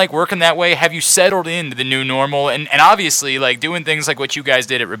 What's it been like working that way? Have you settled into the new normal? And obviously, like, doing things like what you guys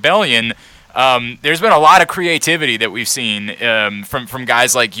did at Rebellion, there's been a lot of creativity that we've seen from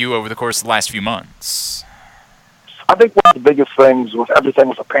guys like you over the course of the last few months. I think one of the biggest things with everything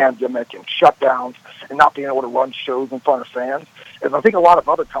with the pandemic and shutdowns and not being able to run shows in front of fans is I think a lot of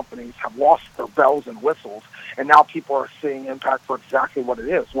other companies have lost their bells and whistles, and now people are seeing Impact for exactly what it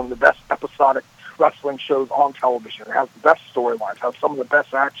is, one of the best episodic wrestling shows on television. It has the best storylines, has some of the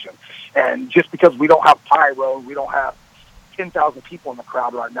best action. And just because we don't have pyro, we don't have 10,000 people in the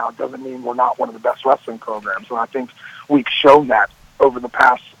crowd right now, it doesn't mean we're not one of the best wrestling programs. And I think we've shown that over the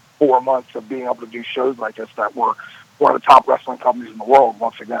past 4 months of being able to do shows like this, that we're one of the top wrestling companies in the world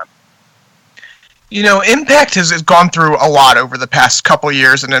once again. You know, Impact has gone through a lot over the past couple of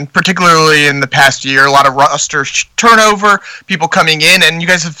years, and then particularly in the past year, a lot of roster turnover, people coming in, and you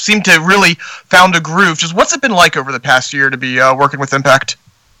guys have seemed to really found a groove. Just what's it been like over the past year to be working with Impact?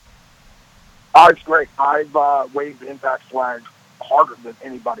 Oh, it's great. I've waved the Impact flag harder than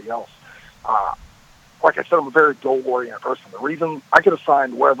anybody else. like I said, I'm a very goal-oriented person. The reason I could have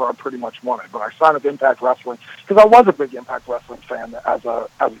signed wherever I pretty much wanted, but I signed with Impact Wrestling because I was a big Impact Wrestling fan as a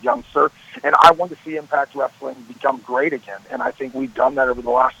youngster, and I wanted to see Impact Wrestling become great again. And I think we've done that over the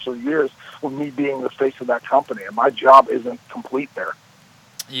last 2 years with me being the face of that company, and my job isn't complete there.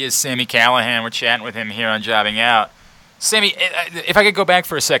 He is Sami Callihan. We're chatting with him here on Jobbing Out. Sami, if I could go back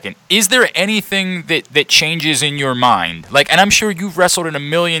for a second, is there anything that changes in your mind? Like, and I'm sure you've wrestled in a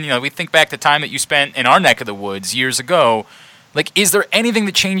million, we think back to time that you spent in our neck of the woods years ago. Like, is there anything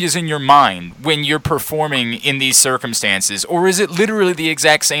that changes in your mind when you're performing in these circumstances? Or is it literally the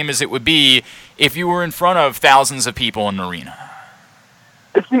exact same as it would be if you were in front of thousands of people in an arena?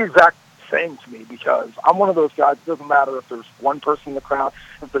 It's the exact same to me because I'm one of those guys. It doesn't matter if there's one person in the crowd,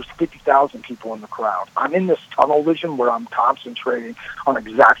 if there's 50,000 people in the crowd. I'm in this tunnel vision where I'm concentrating on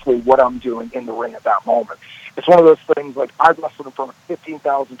exactly what I'm doing in the ring at that moment. It's one of those things like I've wrestled in front of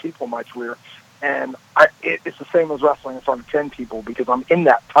 15,000 people in my career, and it's the same as wrestling in front of 10 people because I'm in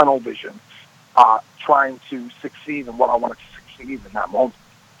that tunnel vision trying to succeed in what I want to succeed in that moment.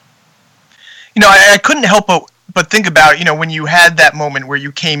 I couldn't help but think about, when you had that moment where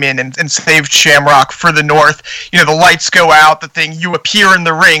you came in and saved Shamrock for the North, the lights go out, you appear in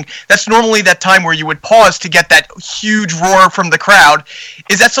the ring. That's normally that time where you would pause to get that huge roar from the crowd.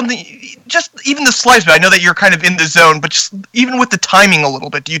 Is that something, just even the slice bit, I know that you're kind of in the zone, but just even with the timing a little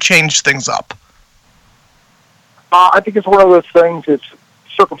bit, do you change things up? I think it's one of those things, it's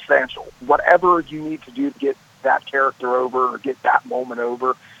circumstantial. Whatever you need to do to get that character over or get that moment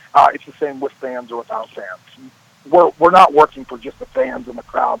over, it's the same with fans or without fans. We're not working for just the fans in the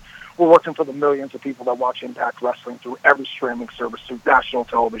crowd. We're working for the millions of people that watch Impact Wrestling through every streaming service, through national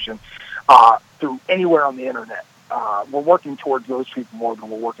television, through anywhere on the internet. We're working towards those people more than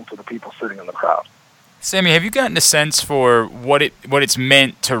we're working for the people sitting in the crowd. Sami, have you gotten a sense for what it's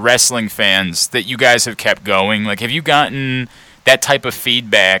meant to wrestling fans that you guys have kept going? Like, have you gotten that type of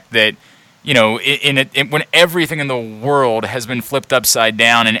feedback that, when everything in the world has been flipped upside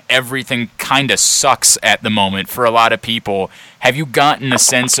down and everything kind of sucks at the moment for a lot of people, have you gotten a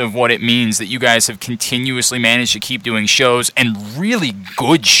sense of what it means that you guys have continuously managed to keep doing shows and really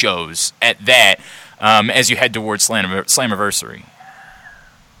good shows at that as you head towards Slammiversary?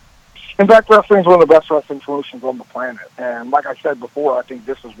 Impact Wrestling is one of the best wrestling promotions on the planet. And like I said before, I think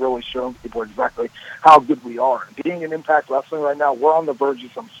this has really shown people exactly how good we are. Being in Impact Wrestling right now, we're on the verge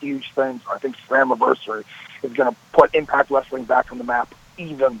of some huge things. I think Slammiversary is going to put Impact Wrestling back on the map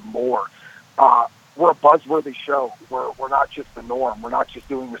even more. We're a buzzworthy show. We're not just the norm. We're not just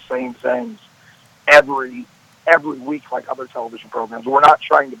doing the same things every week like other television programs. We're not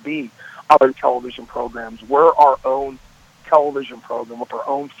trying to be other television programs. We're our own television program with our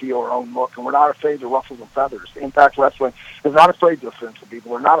own feel, our own look, and we're not afraid to ruffle some feathers. Impact Wrestling is not afraid to offend some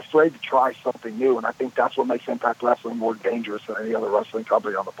people. We're not afraid to try something new, and I think that's what makes Impact Wrestling more dangerous than any other wrestling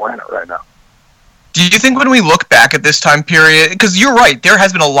company on the planet right now. Do you think when we look back at this time period, because you're right, there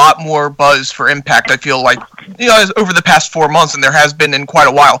has been a lot more buzz for Impact, I feel like, over the past 4 months, and there has been in quite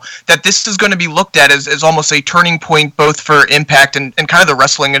a while, that this is going to be looked at as almost a turning point both for Impact and kind of the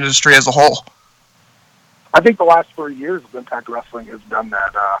wrestling industry as a whole? I think the last 3 years of Impact Wrestling has done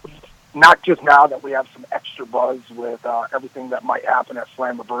that. Not just now that we have some extra buzz with everything that might happen at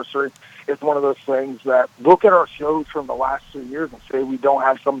Slammiversary. It's one of those things that look at our shows from the last 3 years and say we don't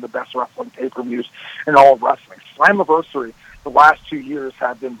have some of the best wrestling pay-per-views in all of wrestling. Slammiversary, the last 2 years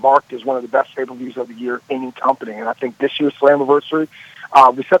have been marked as one of the best pay-per-views of the year in any company. And I think this year's Slammiversary,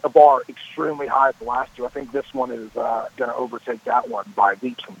 we set the bar extremely high at the last two. I think this one is going to overtake that one by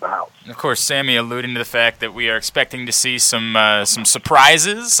leaps and bounds. Of course, Sami alluding to the fact that we are expecting to see some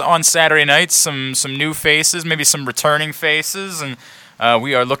surprises on Saturday nights, some new faces, maybe some returning faces, and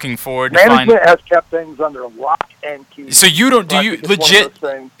we are looking forward to Management has kept things under lock and key. So you don't? Do you legit?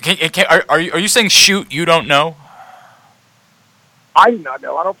 Are you saying shoot? You don't know? I do not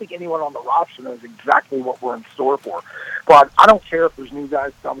know. I don't think anyone on the roster knows exactly what we're in store for. But I don't care if there's new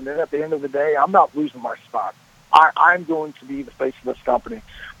guys coming in. At the end of the day, I'm not losing my spot. I'm going to be the face of this company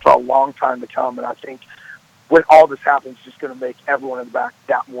for a long time to come. And I think when all this happens, it's just going to make everyone in the back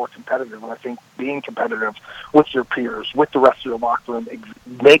that more competitive. And I think being competitive with your peers, with the rest of your locker room,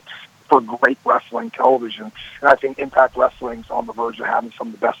 makes for great wrestling television. And I think Impact Wrestling's on the verge of having some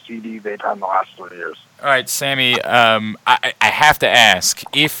of the best TV they've had in the last 3 years. All right, Sami, I have to ask,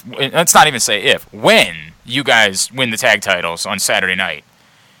 let's not even say if, when you guys win the tag titles on Saturday night,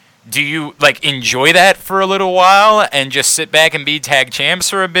 do you enjoy that for a little while and just sit back and be tag champs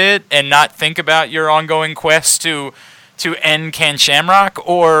for a bit and not think about your ongoing quest to to end Ken Shamrock,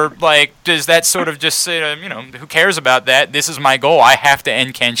 or like does that sort of just say, who cares about that? This is my goal. I have to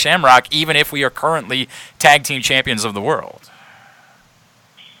end Ken Shamrock, even if we are currently tag team champions of the world.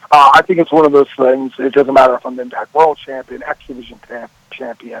 I think it's one of those things. It doesn't matter if I'm Impact World Champion, X Division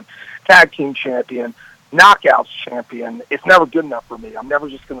Champion, Tag Team Champion, Knockouts Champion. It's never good enough for me. I'm never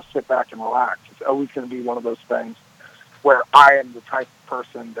just going to sit back and relax. It's always going to be one of those things where I am the type of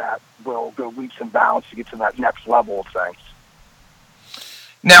person that will go leaps and bounds to get to that next level of things.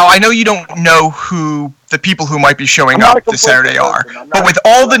 Now, I know you don't know who the people who might be showing up this Saturday are, but with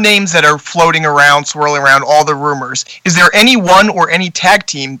all the names that are floating around, swirling around, all the rumors, is there any one or any tag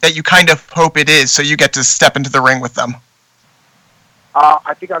team that you kind of hope it is so you get to step into the ring with them?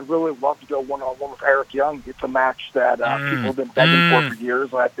 I think I'd really love to go one-on-one with Eric Young. It's a match that people have been begging for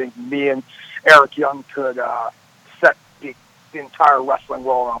years, and I think me and Eric Young could set the entire wrestling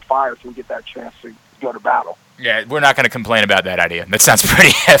world on fire so we get that chance to go to battle. Yeah, we're not going to complain about that idea. That sounds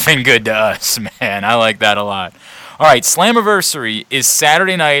pretty effing good to us, man. I like that a lot. All right, Slammiversary is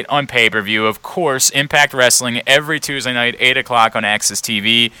Saturday night on pay-per-view. Of course, Impact Wrestling every Tuesday night, 8 o'clock on AXS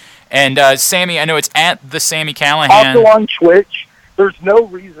TV. And, Sammy, I know it's at the Sami Callihan. Also on Twitch, there's no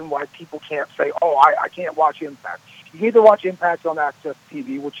reason why people can't say, I can't watch Impact. You can either watch Impact on AXS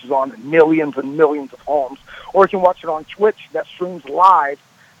TV, which is on millions and millions of homes, or you can watch it on Twitch that streams live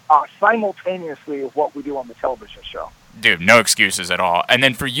simultaneously with what we do on the television show. Dude, no excuses at all. And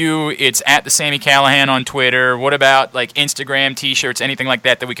then for you, it's at the Sami Callihan on Twitter. What about like Instagram, T-shirts, anything like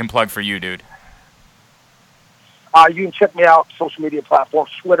that we can plug for you, dude? You can check me out social media platforms,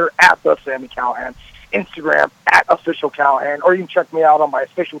 Twitter at the Sami Callihan, Instagram at Official Callihan, or you can check me out on my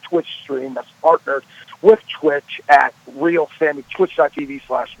official Twitch stream that's partnered with Twitch at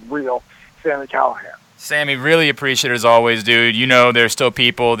twitch.tv/Real Sami Callihan. Sammy, really appreciate it as always, dude. You know there's still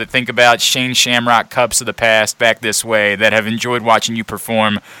people that think about Shane Shamrock Cups of the past back this way that have enjoyed watching you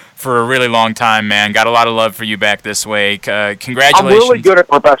perform for a really long time, man. Got a lot of love for you back this way. Congratulations. I'm really good at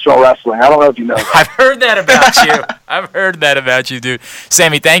professional wrestling. I don't know if you know that. I've heard that about you. I've heard that about you, dude.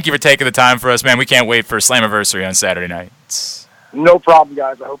 Sammy, thank you for taking the time for us, man. We can't wait for Slammiversary on Saturday night. No problem,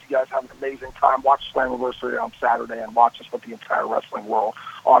 guys. I hope you guys have an amazing time. Watch Slammiversary on Saturday and watch us put the entire wrestling world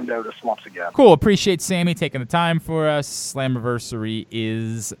on notice once again. Cool. Appreciate Sammy taking the time for us. Slammiversary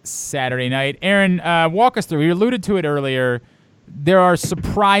is Saturday night. Aaron, walk us through. You alluded to it earlier. There are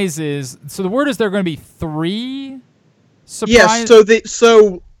surprises. So the word is there are going to be 3 surprises? Yes.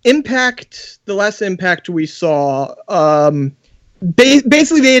 So Impact, the last Impact we saw,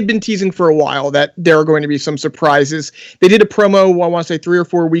 basically they had been teasing for a while that there are going to be some surprises. They did a promo, I want to say 3 or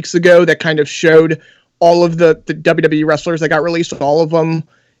 4 weeks ago, that kind of showed all of the WWE wrestlers that got released, all of them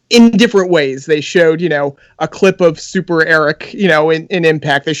in different ways. They showed, a clip of Super Eric, in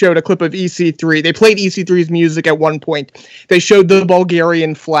Impact. They showed a clip of EC3. They played EC3's music at one point. They showed the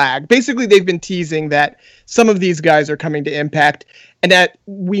Bulgarian flag. Basically, they've been teasing that some of these guys are coming to Impact, and that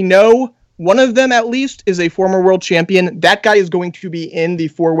we know one of them, at least, is a former world champion. That guy is going to be in the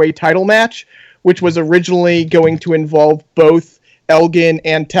 4-way title match, which was originally going to involve both Elgin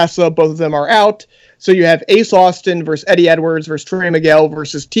and Tessa. Both of them are out. So you have Ace Austin versus Eddie Edwards versus Trey Miguel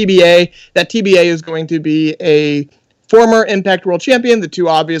versus TBA. That TBA is going to be a former Impact World Champion. The 2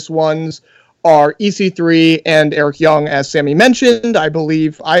 obvious ones are EC3 and Eric Young, as Sammy mentioned. I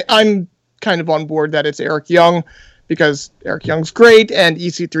believe I'm kind of on board that it's Eric Young because Eric Young's great and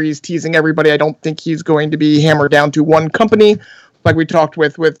EC3 is teasing everybody. I don't think he's going to be hammered down to one company like we talked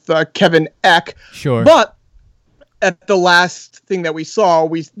with Kevin Eck. Sure. But at the last thing that we saw,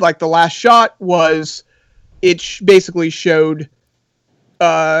 the last shot was basically showed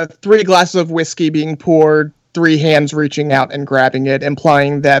 3 glasses of whiskey being poured, 3 hands reaching out and grabbing it,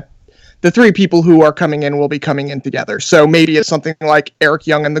 implying that the 3 people who are coming in will be coming in together. So maybe it's something like Eric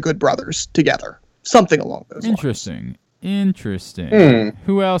Young and the Good Brothers together. Something along those lines. Interesting.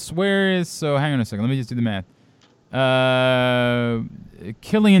 Who else? Where is... So hang on a second. Let me just do the math.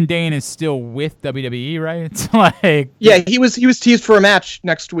 Killian Dane is still with WWE, right? It's like... Yeah, he was teased for a match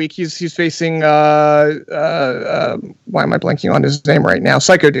next week. He's facing why am I blanking on his name right now?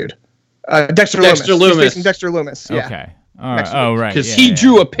 Psycho Dude. Dexter Lumis. He's facing Dexter Lumis. Yeah. Okay. All right. Oh, right. Because he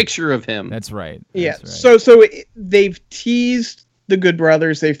drew a picture of him. That's right. Yeah. So they've teased the Good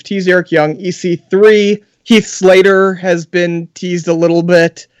Brothers. They've teased Eric Young. EC3. Heath Slater has been teased a little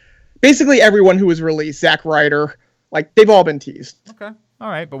bit. Basically everyone who was released. Zack Ryder. They've all been teased. Okay. All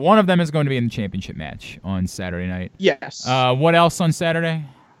right. But one of them is going to be in the championship match on Saturday night. Yes. What else on Saturday?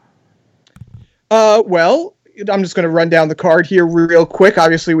 Well, I'm just going to run down the card here real quick.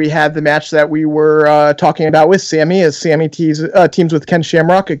 Obviously, we had the match that we were talking about with Sammy, as Sammy teams with Ken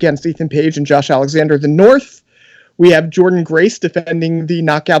Shamrock against Ethan Page and Josh Alexander, the North. We have Jordan Grace defending the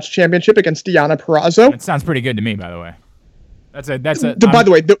Knockouts Championship against Deonna Purrazzo. That sounds pretty good to me, by the way. By the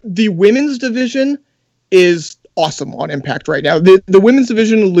way, the women's division is awesome on Impact right now. The women's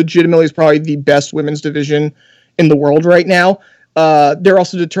division legitimately is probably the best women's division in the world right now. They're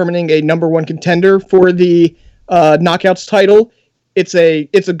also determining a number one contender for the Knockouts title. It's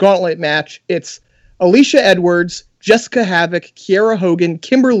a gauntlet match. It's Alicia Edwards, Jessica Havoc, Kiera Hogan,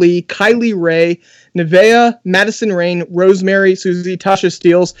 Kimberly, Kylie Ray, Nevaeh, Madison Rain, Rosemary, Susie, Tasha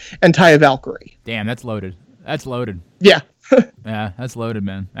Steeles, and Taya Valkyrie. Damn, that's loaded. That's loaded. Yeah. Yeah, that's loaded,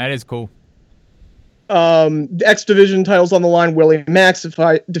 man. That is cool. The X Division titles on the line. Willie Max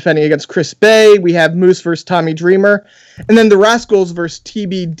defending against Chris Bay. We have Moose versus Tommy Dreamer. And then the Rascals versus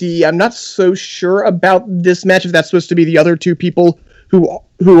TBD. I'm not so sure about this match, if that's supposed to be the other two people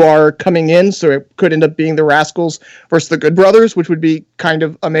who are coming in. So it could end up being the Rascals versus the Good Brothers, which would be kind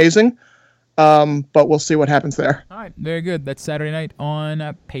of amazing. But we'll see what happens there. All right, very good. That's Saturday night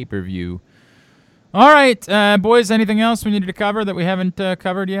on pay-per-view. All right, boys, anything else we needed to cover that we haven't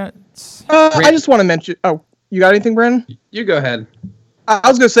covered yet? I just want to mention... Oh, you got anything, Brandon? You go ahead. I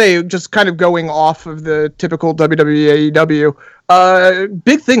was going to say, just kind of going off of the typical WWE AEW,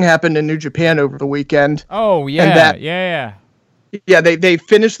 big thing happened in New Japan over the weekend. Oh, yeah, Yeah, they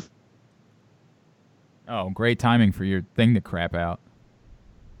finished... Oh, great timing for your thing to crap out.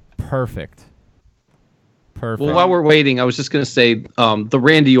 Perfect. Well, while we're waiting, I was just going to say the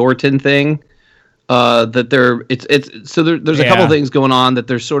Randy Orton thing... that there's a couple things going on that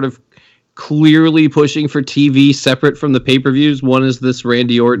they're sort of clearly pushing for TV separate from the pay-per-views. One is this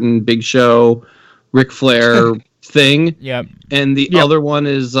Randy Orton, Big Show, Ric Flair thing. Yep. And the other one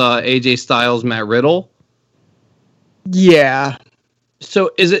is AJ Styles, Matt Riddle. Yeah.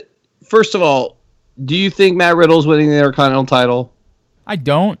 So first of all, do you think Matt Riddle's winning the Intercontinental title? I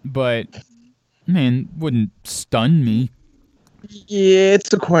don't, but man, wouldn't stun me. Yeah,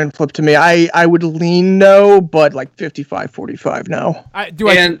 it's a coin flip to me. I would lean no, but like 55-45 no. Do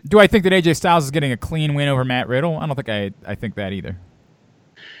I think that AJ Styles is getting a clean win over Matt Riddle? I don't think I think that either.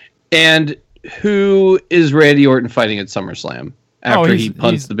 And who is Randy Orton fighting at SummerSlam after he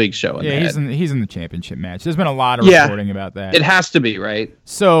punts the Big Show in the head? He's in the championship match. There's been a lot of reporting about that. It has to be, right?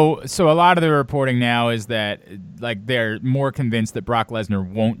 So a lot of the reporting now is that like they're more convinced that Brock Lesnar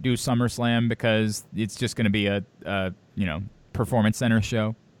won't do SummerSlam because it's just going to be a Performance Center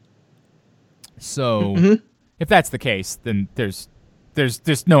show. So if that's the case, then there's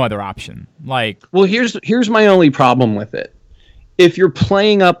no other option. Like, well, here's my only problem with it. If you're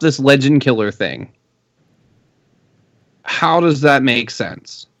playing up this Legend Killer thing, how does that make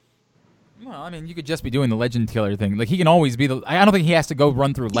sense? Well, I mean, you could just be doing the Legend Killer thing. Like, he can always be I don't think he has to go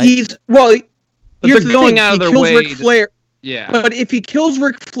run through Legend. Here's the going thing. out of their kills way. Ric Flair. Yeah. But if he kills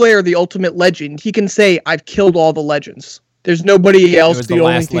Ric Flair, the Ultimate Legend, he can say, "I've killed all the legends." There's nobody else. The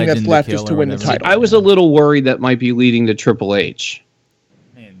only thing that's left is to win the title. I was a little worried that might be leading to Triple H.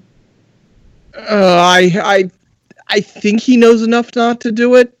 Man. I think he knows enough not to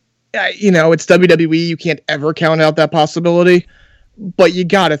do it. It's WWE. You can't ever count out that possibility. But you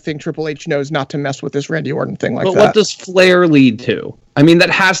got to think Triple H knows not to mess with this Randy Orton thing like that. But what does Flair lead to? I mean, that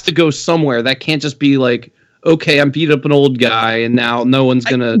has to go somewhere. That can't just be like, okay, I'm beat up an old guy, and now no one's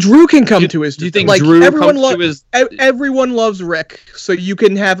gonna. Drew can come to his. Do you think Drew comes to his? Everyone loves Rick, so you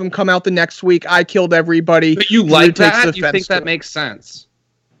can have him come out the next week. I killed everybody. But you like that? You think that makes sense?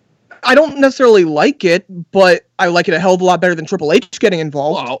 I don't necessarily like it, but I like it a hell of a lot better than Triple H getting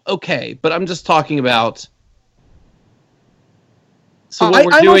involved. Well, okay, but I'm just talking about. So what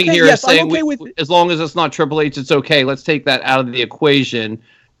we're doing here is saying, as long as it's not Triple H, it's okay. Let's take that out of the equation.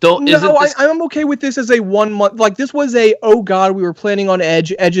 I'm okay with this as a 1 month. Like, this was oh God, we were planning on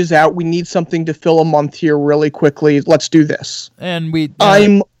Edge. Edge is out. We need something to fill a month here really quickly. Let's do this. And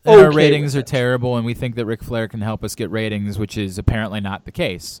our ratings are terrible, and we think that Ric Flair can help us get ratings, which is apparently not the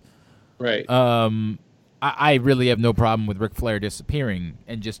case. Right. I really have no problem with Ric Flair disappearing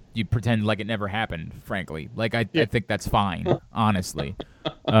and just you pretend like it never happened, frankly. Like, I think that's fine, honestly.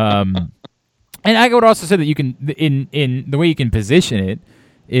 And I would also say that you can, in the way you can position it,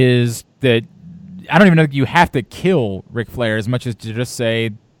 is that I don't even know that you have to kill Ric Flair as much as to just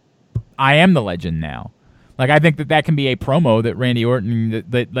say, I am the legend now. Like, I think that can be a promo that Randy Orton,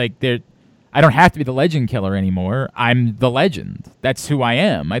 I don't have to be the Legend Killer anymore. I'm the legend. That's who I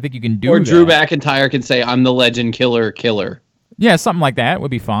am. I think you can do that. Or Drew McIntyre can say, I'm the Legend Killer. Yeah, something like that would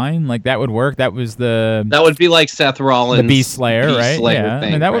be fine. Like that would work. That was That would be like Seth Rollins, the Beast Slayer, right? Yeah, thing,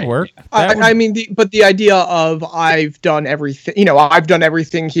 I mean that would right? work. I mean, but the idea of I've done everything, I've done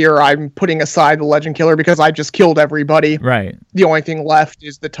everything here. I'm putting aside the Legend Killer because I just killed everybody. Right. The only thing left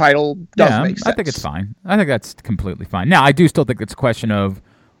is the title. Does make sense. I think it's fine. I think that's completely fine. Now, I do still think it's a question of,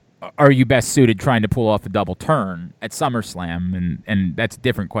 are you best suited trying to pull off a double turn at SummerSlam? And that's a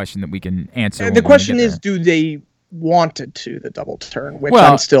different question that we can answer. The question is, do they wanted to the double turn, which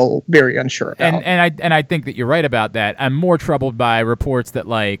Well, I'm still very unsure about. And I think that you're right about that. I'm more troubled by reports that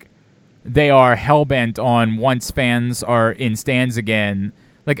like they are hell-bent on once fans are in stands again.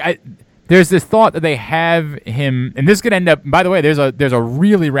 There's this thought that they have him, and this could end up. By the way, there's a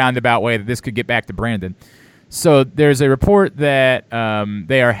really roundabout way that this could get back to Brandon. So there's a report that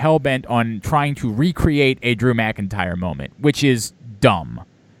they are hell-bent on trying to recreate a Drew McIntyre moment, which is dumb.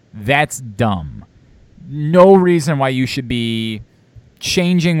 That's dumb. No reason why you should be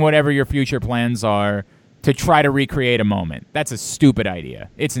changing whatever your future plans are to try to recreate a moment. That's a stupid idea.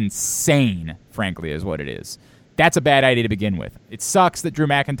 It's insane, frankly, is what it is. That's a bad idea to begin with. It sucks that Drew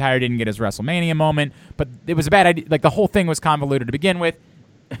McIntyre didn't get his WrestleMania moment, but it was a bad idea. Like, the whole thing was convoluted to begin with.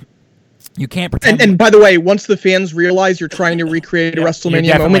 You can't pretend. And by the way, once the fans realize you're trying to recreate a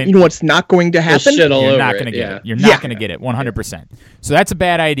WrestleMania moment, you know what's not going to happen? Shit all You're over not it, going to get yeah. it. You're not going to get it 100%. So that's a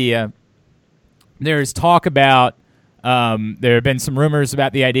bad idea. There's talk about, there have been some rumors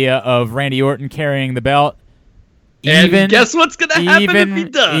about the idea of Randy Orton carrying the belt. And guess what's going to happen if he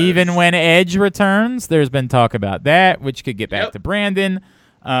does? Even when Edge returns, there's been talk about that, which could get back to Brandon,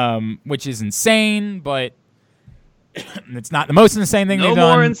 which is insane, but it's not the most insane thing they've done.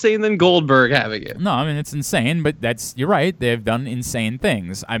 No more insane than Goldberg having it. No, I mean, it's insane, but you're right. They've done insane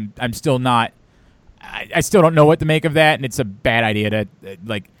things. I'm still not, I still don't know what to make of that, and it's a bad idea to,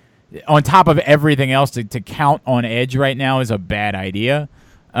 like, on top of everything else, to count on Edge right now is a bad idea.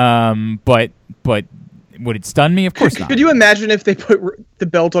 But would it stun me? Of course not. Could you imagine if they put the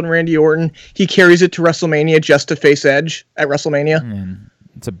belt on Randy Orton, he carries it to WrestleMania just to face Edge at WrestleMania?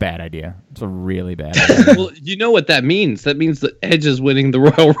 It's a bad idea. It's a really bad idea. Well, you know what that means. That means that Edge is winning the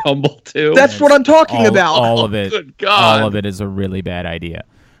Royal Rumble, too. That's what I'm talking about. All of it. Good God. All of it is a really bad idea.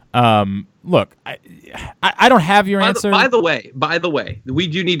 Look, I don't have your answer. By the way, we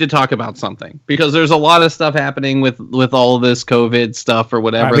do need to talk about something because there's a lot of stuff happening with all of this COVID stuff or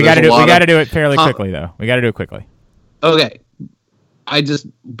whatever. Right, we got to do it fairly quickly, though. We got to do it quickly. Okay.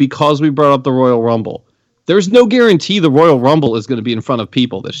 Because we brought up the Royal Rumble, there's no guarantee the Royal Rumble is going to be in front of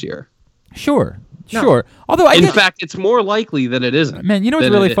people this year. Sure. Although in fact, it's more likely that it isn't. Man, you know what's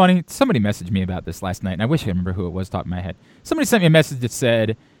really funny? Somebody messaged me about this last night, and I wish I remember who it was top of my head. Somebody sent me a message that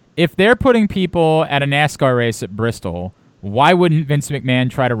said, if they're putting people at a NASCAR race at Bristol, why wouldn't Vince McMahon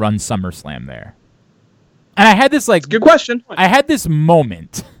try to run SummerSlam there? And I had this good question. I had this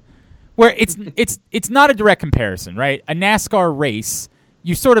moment where it's not a direct comparison, right? A NASCAR race,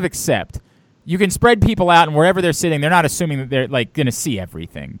 you sort of accept. You can spread people out, and wherever they're sitting, they're not assuming that they're like going to see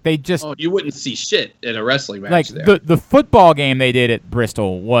everything. They just you wouldn't see shit in a wrestling match. Like the football game they did at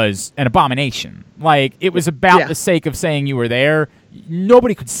Bristol was an abomination. Like it was about the sake of saying you were there.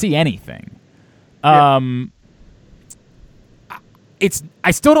 Nobody could see anything. I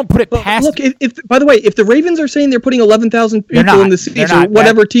still don't put it past. Look, by the way, if the Ravens are saying they're putting 11,000 people in the seats or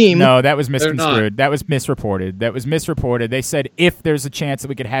whatever team, no, that was misconstrued. That was misreported. They said if there's a chance that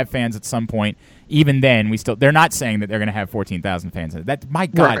we could have fans at some point, even then they're not saying that they're going to have 14,000 fans. That my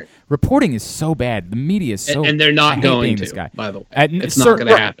God, right. Reporting is so bad. The media is so, and they're not going to. This guy. By the way, it's not going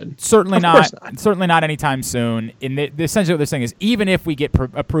to happen. Certainly not. Certainly not anytime soon. And essentially what they're saying is even if we get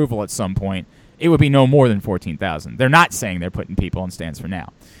approval at some point, it would be no more than 14,000. They're not saying they're putting people in stands for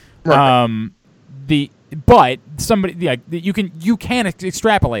now. Right. But somebody you can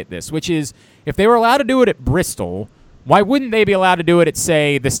extrapolate this, which is if they were allowed to do it at Bristol, why wouldn't they be allowed to do it at,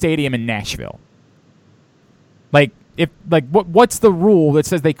 say, the stadium in Nashville? What's the rule that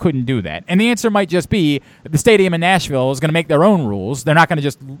says they couldn't do that? And the answer might just be that the stadium in Nashville is going to make their own rules. They're not going to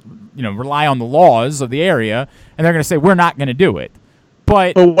just rely on the laws of the area, and they're going to say we're not going to do it.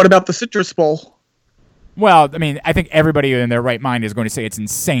 But what about the Citrus Bowl? Well, I mean, I think everybody in their right mind is going to say it's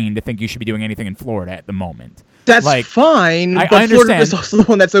insane to think you should be doing anything in Florida at the moment. That's fine, but I Florida is also the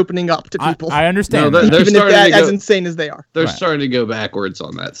one that's opening up to people. I understand. No, even if that's as insane as they are. They're starting to go backwards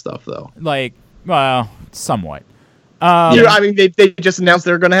on that stuff, though. Somewhat. I mean, they just announced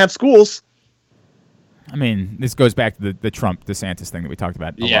they're going to have schools. I mean, this goes back to the Trump DeSantis thing that we talked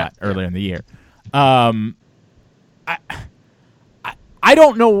about a lot earlier in the year. I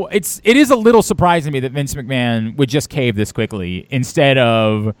don't know. It is a little surprising to me that Vince McMahon would just cave this quickly instead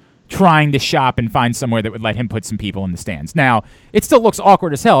of trying to shop and find somewhere that would let him put some people in the stands. Now, it still looks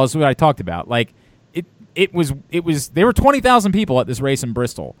awkward as hell, is what I talked about. Like, it was there were 20,000 people at this race in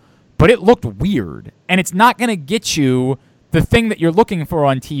Bristol, but it looked weird, and it's not going to get you the thing that you're looking for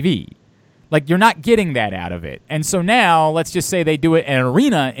on TV. Like, you're not getting that out of it. And so now, let's just say they do it in an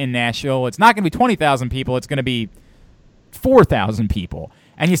arena in Nashville. It's not going to be 20,000 people. It's going to be 4,000 people.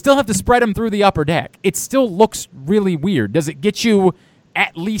 And you still have to spread them through the upper deck. It still looks really weird. Does it get you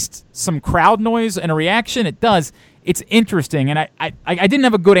at least some crowd noise and a reaction? It does. It's interesting, and I didn't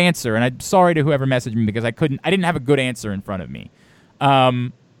have a good answer, and I'm sorry to whoever messaged me because I didn't have a good answer in front of me. I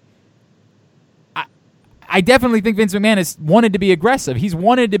definitely think Vince McMahon has wanted to be aggressive. He's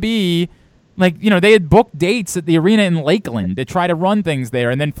wanted to be, like, they had booked dates at the arena in Lakeland to try to run things there,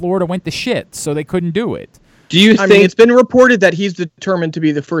 and then Florida went to shit, so they couldn't do it. Do you think... I mean, it's been reported that he's determined to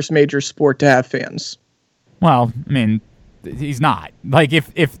be the first major sport to have fans. Well, I mean... He's not. Like,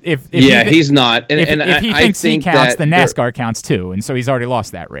 if he's not. And if he thinks he counts, then NASCAR counts too, and so he's already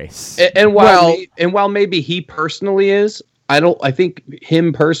lost that race. And while maybe he personally is, I think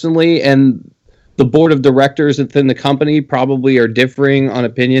him personally and the board of directors within the company probably are differing on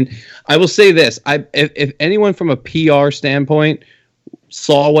opinion. I will say this: if anyone from a PR standpoint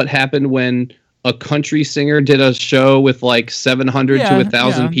saw what happened when a country singer did a show with like 700 to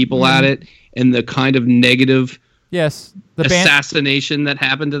 1,000 people at it, and the kind of negative. Yes, the assassination that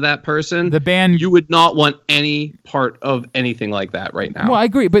happened to that person. The band, you would not want any part of anything like that right now. Well, I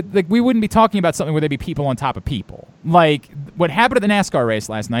agree, but like we wouldn't be talking about something where there'd be people on top of people. Like what happened at the NASCAR race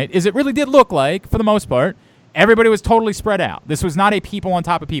last night is it really did look like, for the most part, everybody was totally spread out. This was not a people on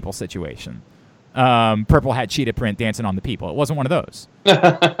top of people situation. Purple hat cheetah print dancing on the people. It wasn't one of those.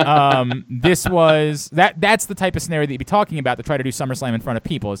 This was that's the type of scenario that you'd be talking about to try to do SummerSlam in front of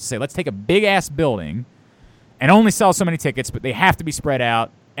people, is to say, let's take a big ass building and only sell so many tickets, but they have to be spread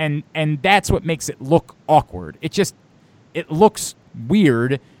out, and that's what makes it look awkward. It looks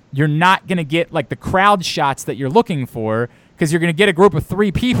weird. You're not going to get like the crowd shots that you're looking for, because you're going to get a group of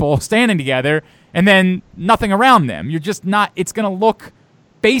 3 people standing together and then nothing around them. You're just not. It's going to look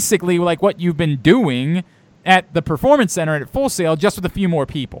basically like what you've been doing at the Performance Center at Full Sail, just with a few more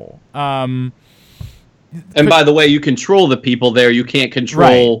people. And by the way, you control the people there. You can't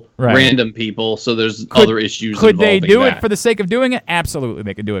control random people, so there's other issues. Could they do it for the sake of doing it? Absolutely,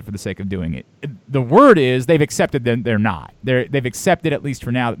 they could do it for the sake of doing it. The word is they've accepted that they're not. They've accepted, at least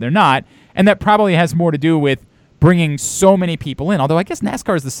for now, that they're not, and that probably has more to do with bringing so many people in. Although I guess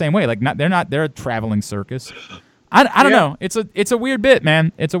NASCAR is the same way. Like, they're a traveling circus. I don't know. It's a weird bit,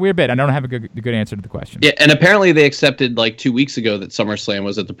 man. It's a weird bit. I don't have a good answer to the question. Yeah, and apparently they accepted like 2 weeks ago that SummerSlam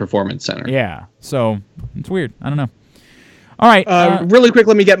was at the Performance Center. Yeah, so it's weird. I don't know. All right. Really quick,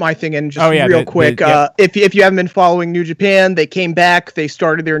 let me get my thing in just real quick. If you haven't been following New Japan, they came back. They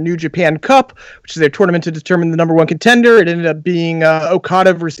started their New Japan Cup, which is their tournament to determine the number 1 contender. It ended up being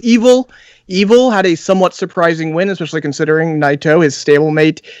Okada versus Evil. Evil had a somewhat surprising win, especially considering Naito, his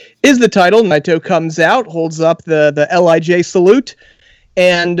stablemate, is the title. Naito comes out, holds up the LIJ salute,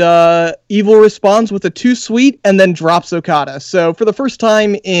 and Evil responds with a 2-sweet and then drops Okada. So for the first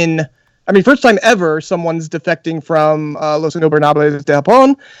time ever, someone's defecting from Los Ingobernables de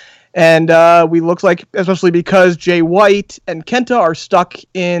Japón. And we look like, especially because Jay White and Kenta are stuck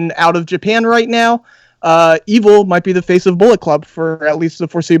out of Japan right now, Evil might be the face of Bullet Club for at least the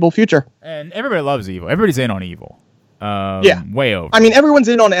foreseeable future. And everybody loves Evil. Everybody's in on Evil. Way over. I mean, everyone's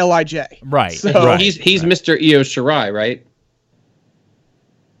in on LIJ. Right. So, right. He's Mr. Io Shirai, right?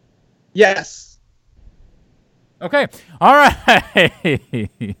 Yes. Okay. All right.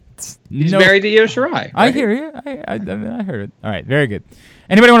 He's married to Io Shirai. Right? I hear you. I heard it. All right. Very good.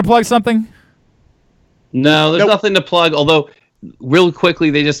 Anybody want to plug something? No, there's nothing to plug, although real quickly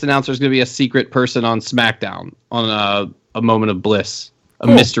they just announced there's going to be a secret person on SmackDown on a Moment of Bliss, a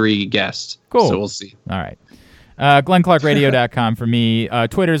mystery guest. Cool. So we'll see. All right. GlennClarkRadio.com for me.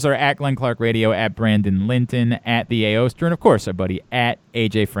 Twitters are at Glenn Clark Radio, at Brandon Linton, at the A. Oster, and of course our buddy at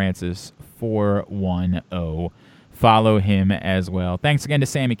AJ Francis 410. Follow him as well. Thanks again to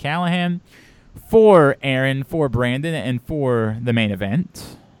Sami Callihan, for Aaron, for Brandon, and for the main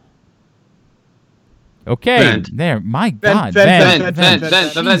event. Okay, there. My God, Ben.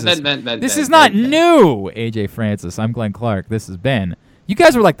 This is not new, AJ Francis. I'm Glenn Clark. This is Ben. You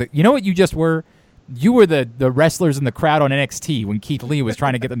guys were like you know what you just were? You were the wrestlers in the crowd on NXT when Keith Lee was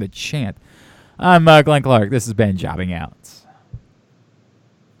trying to get them to chant. I'm Glenn Clark. This is Ben jobbing out.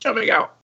 Jobbing out.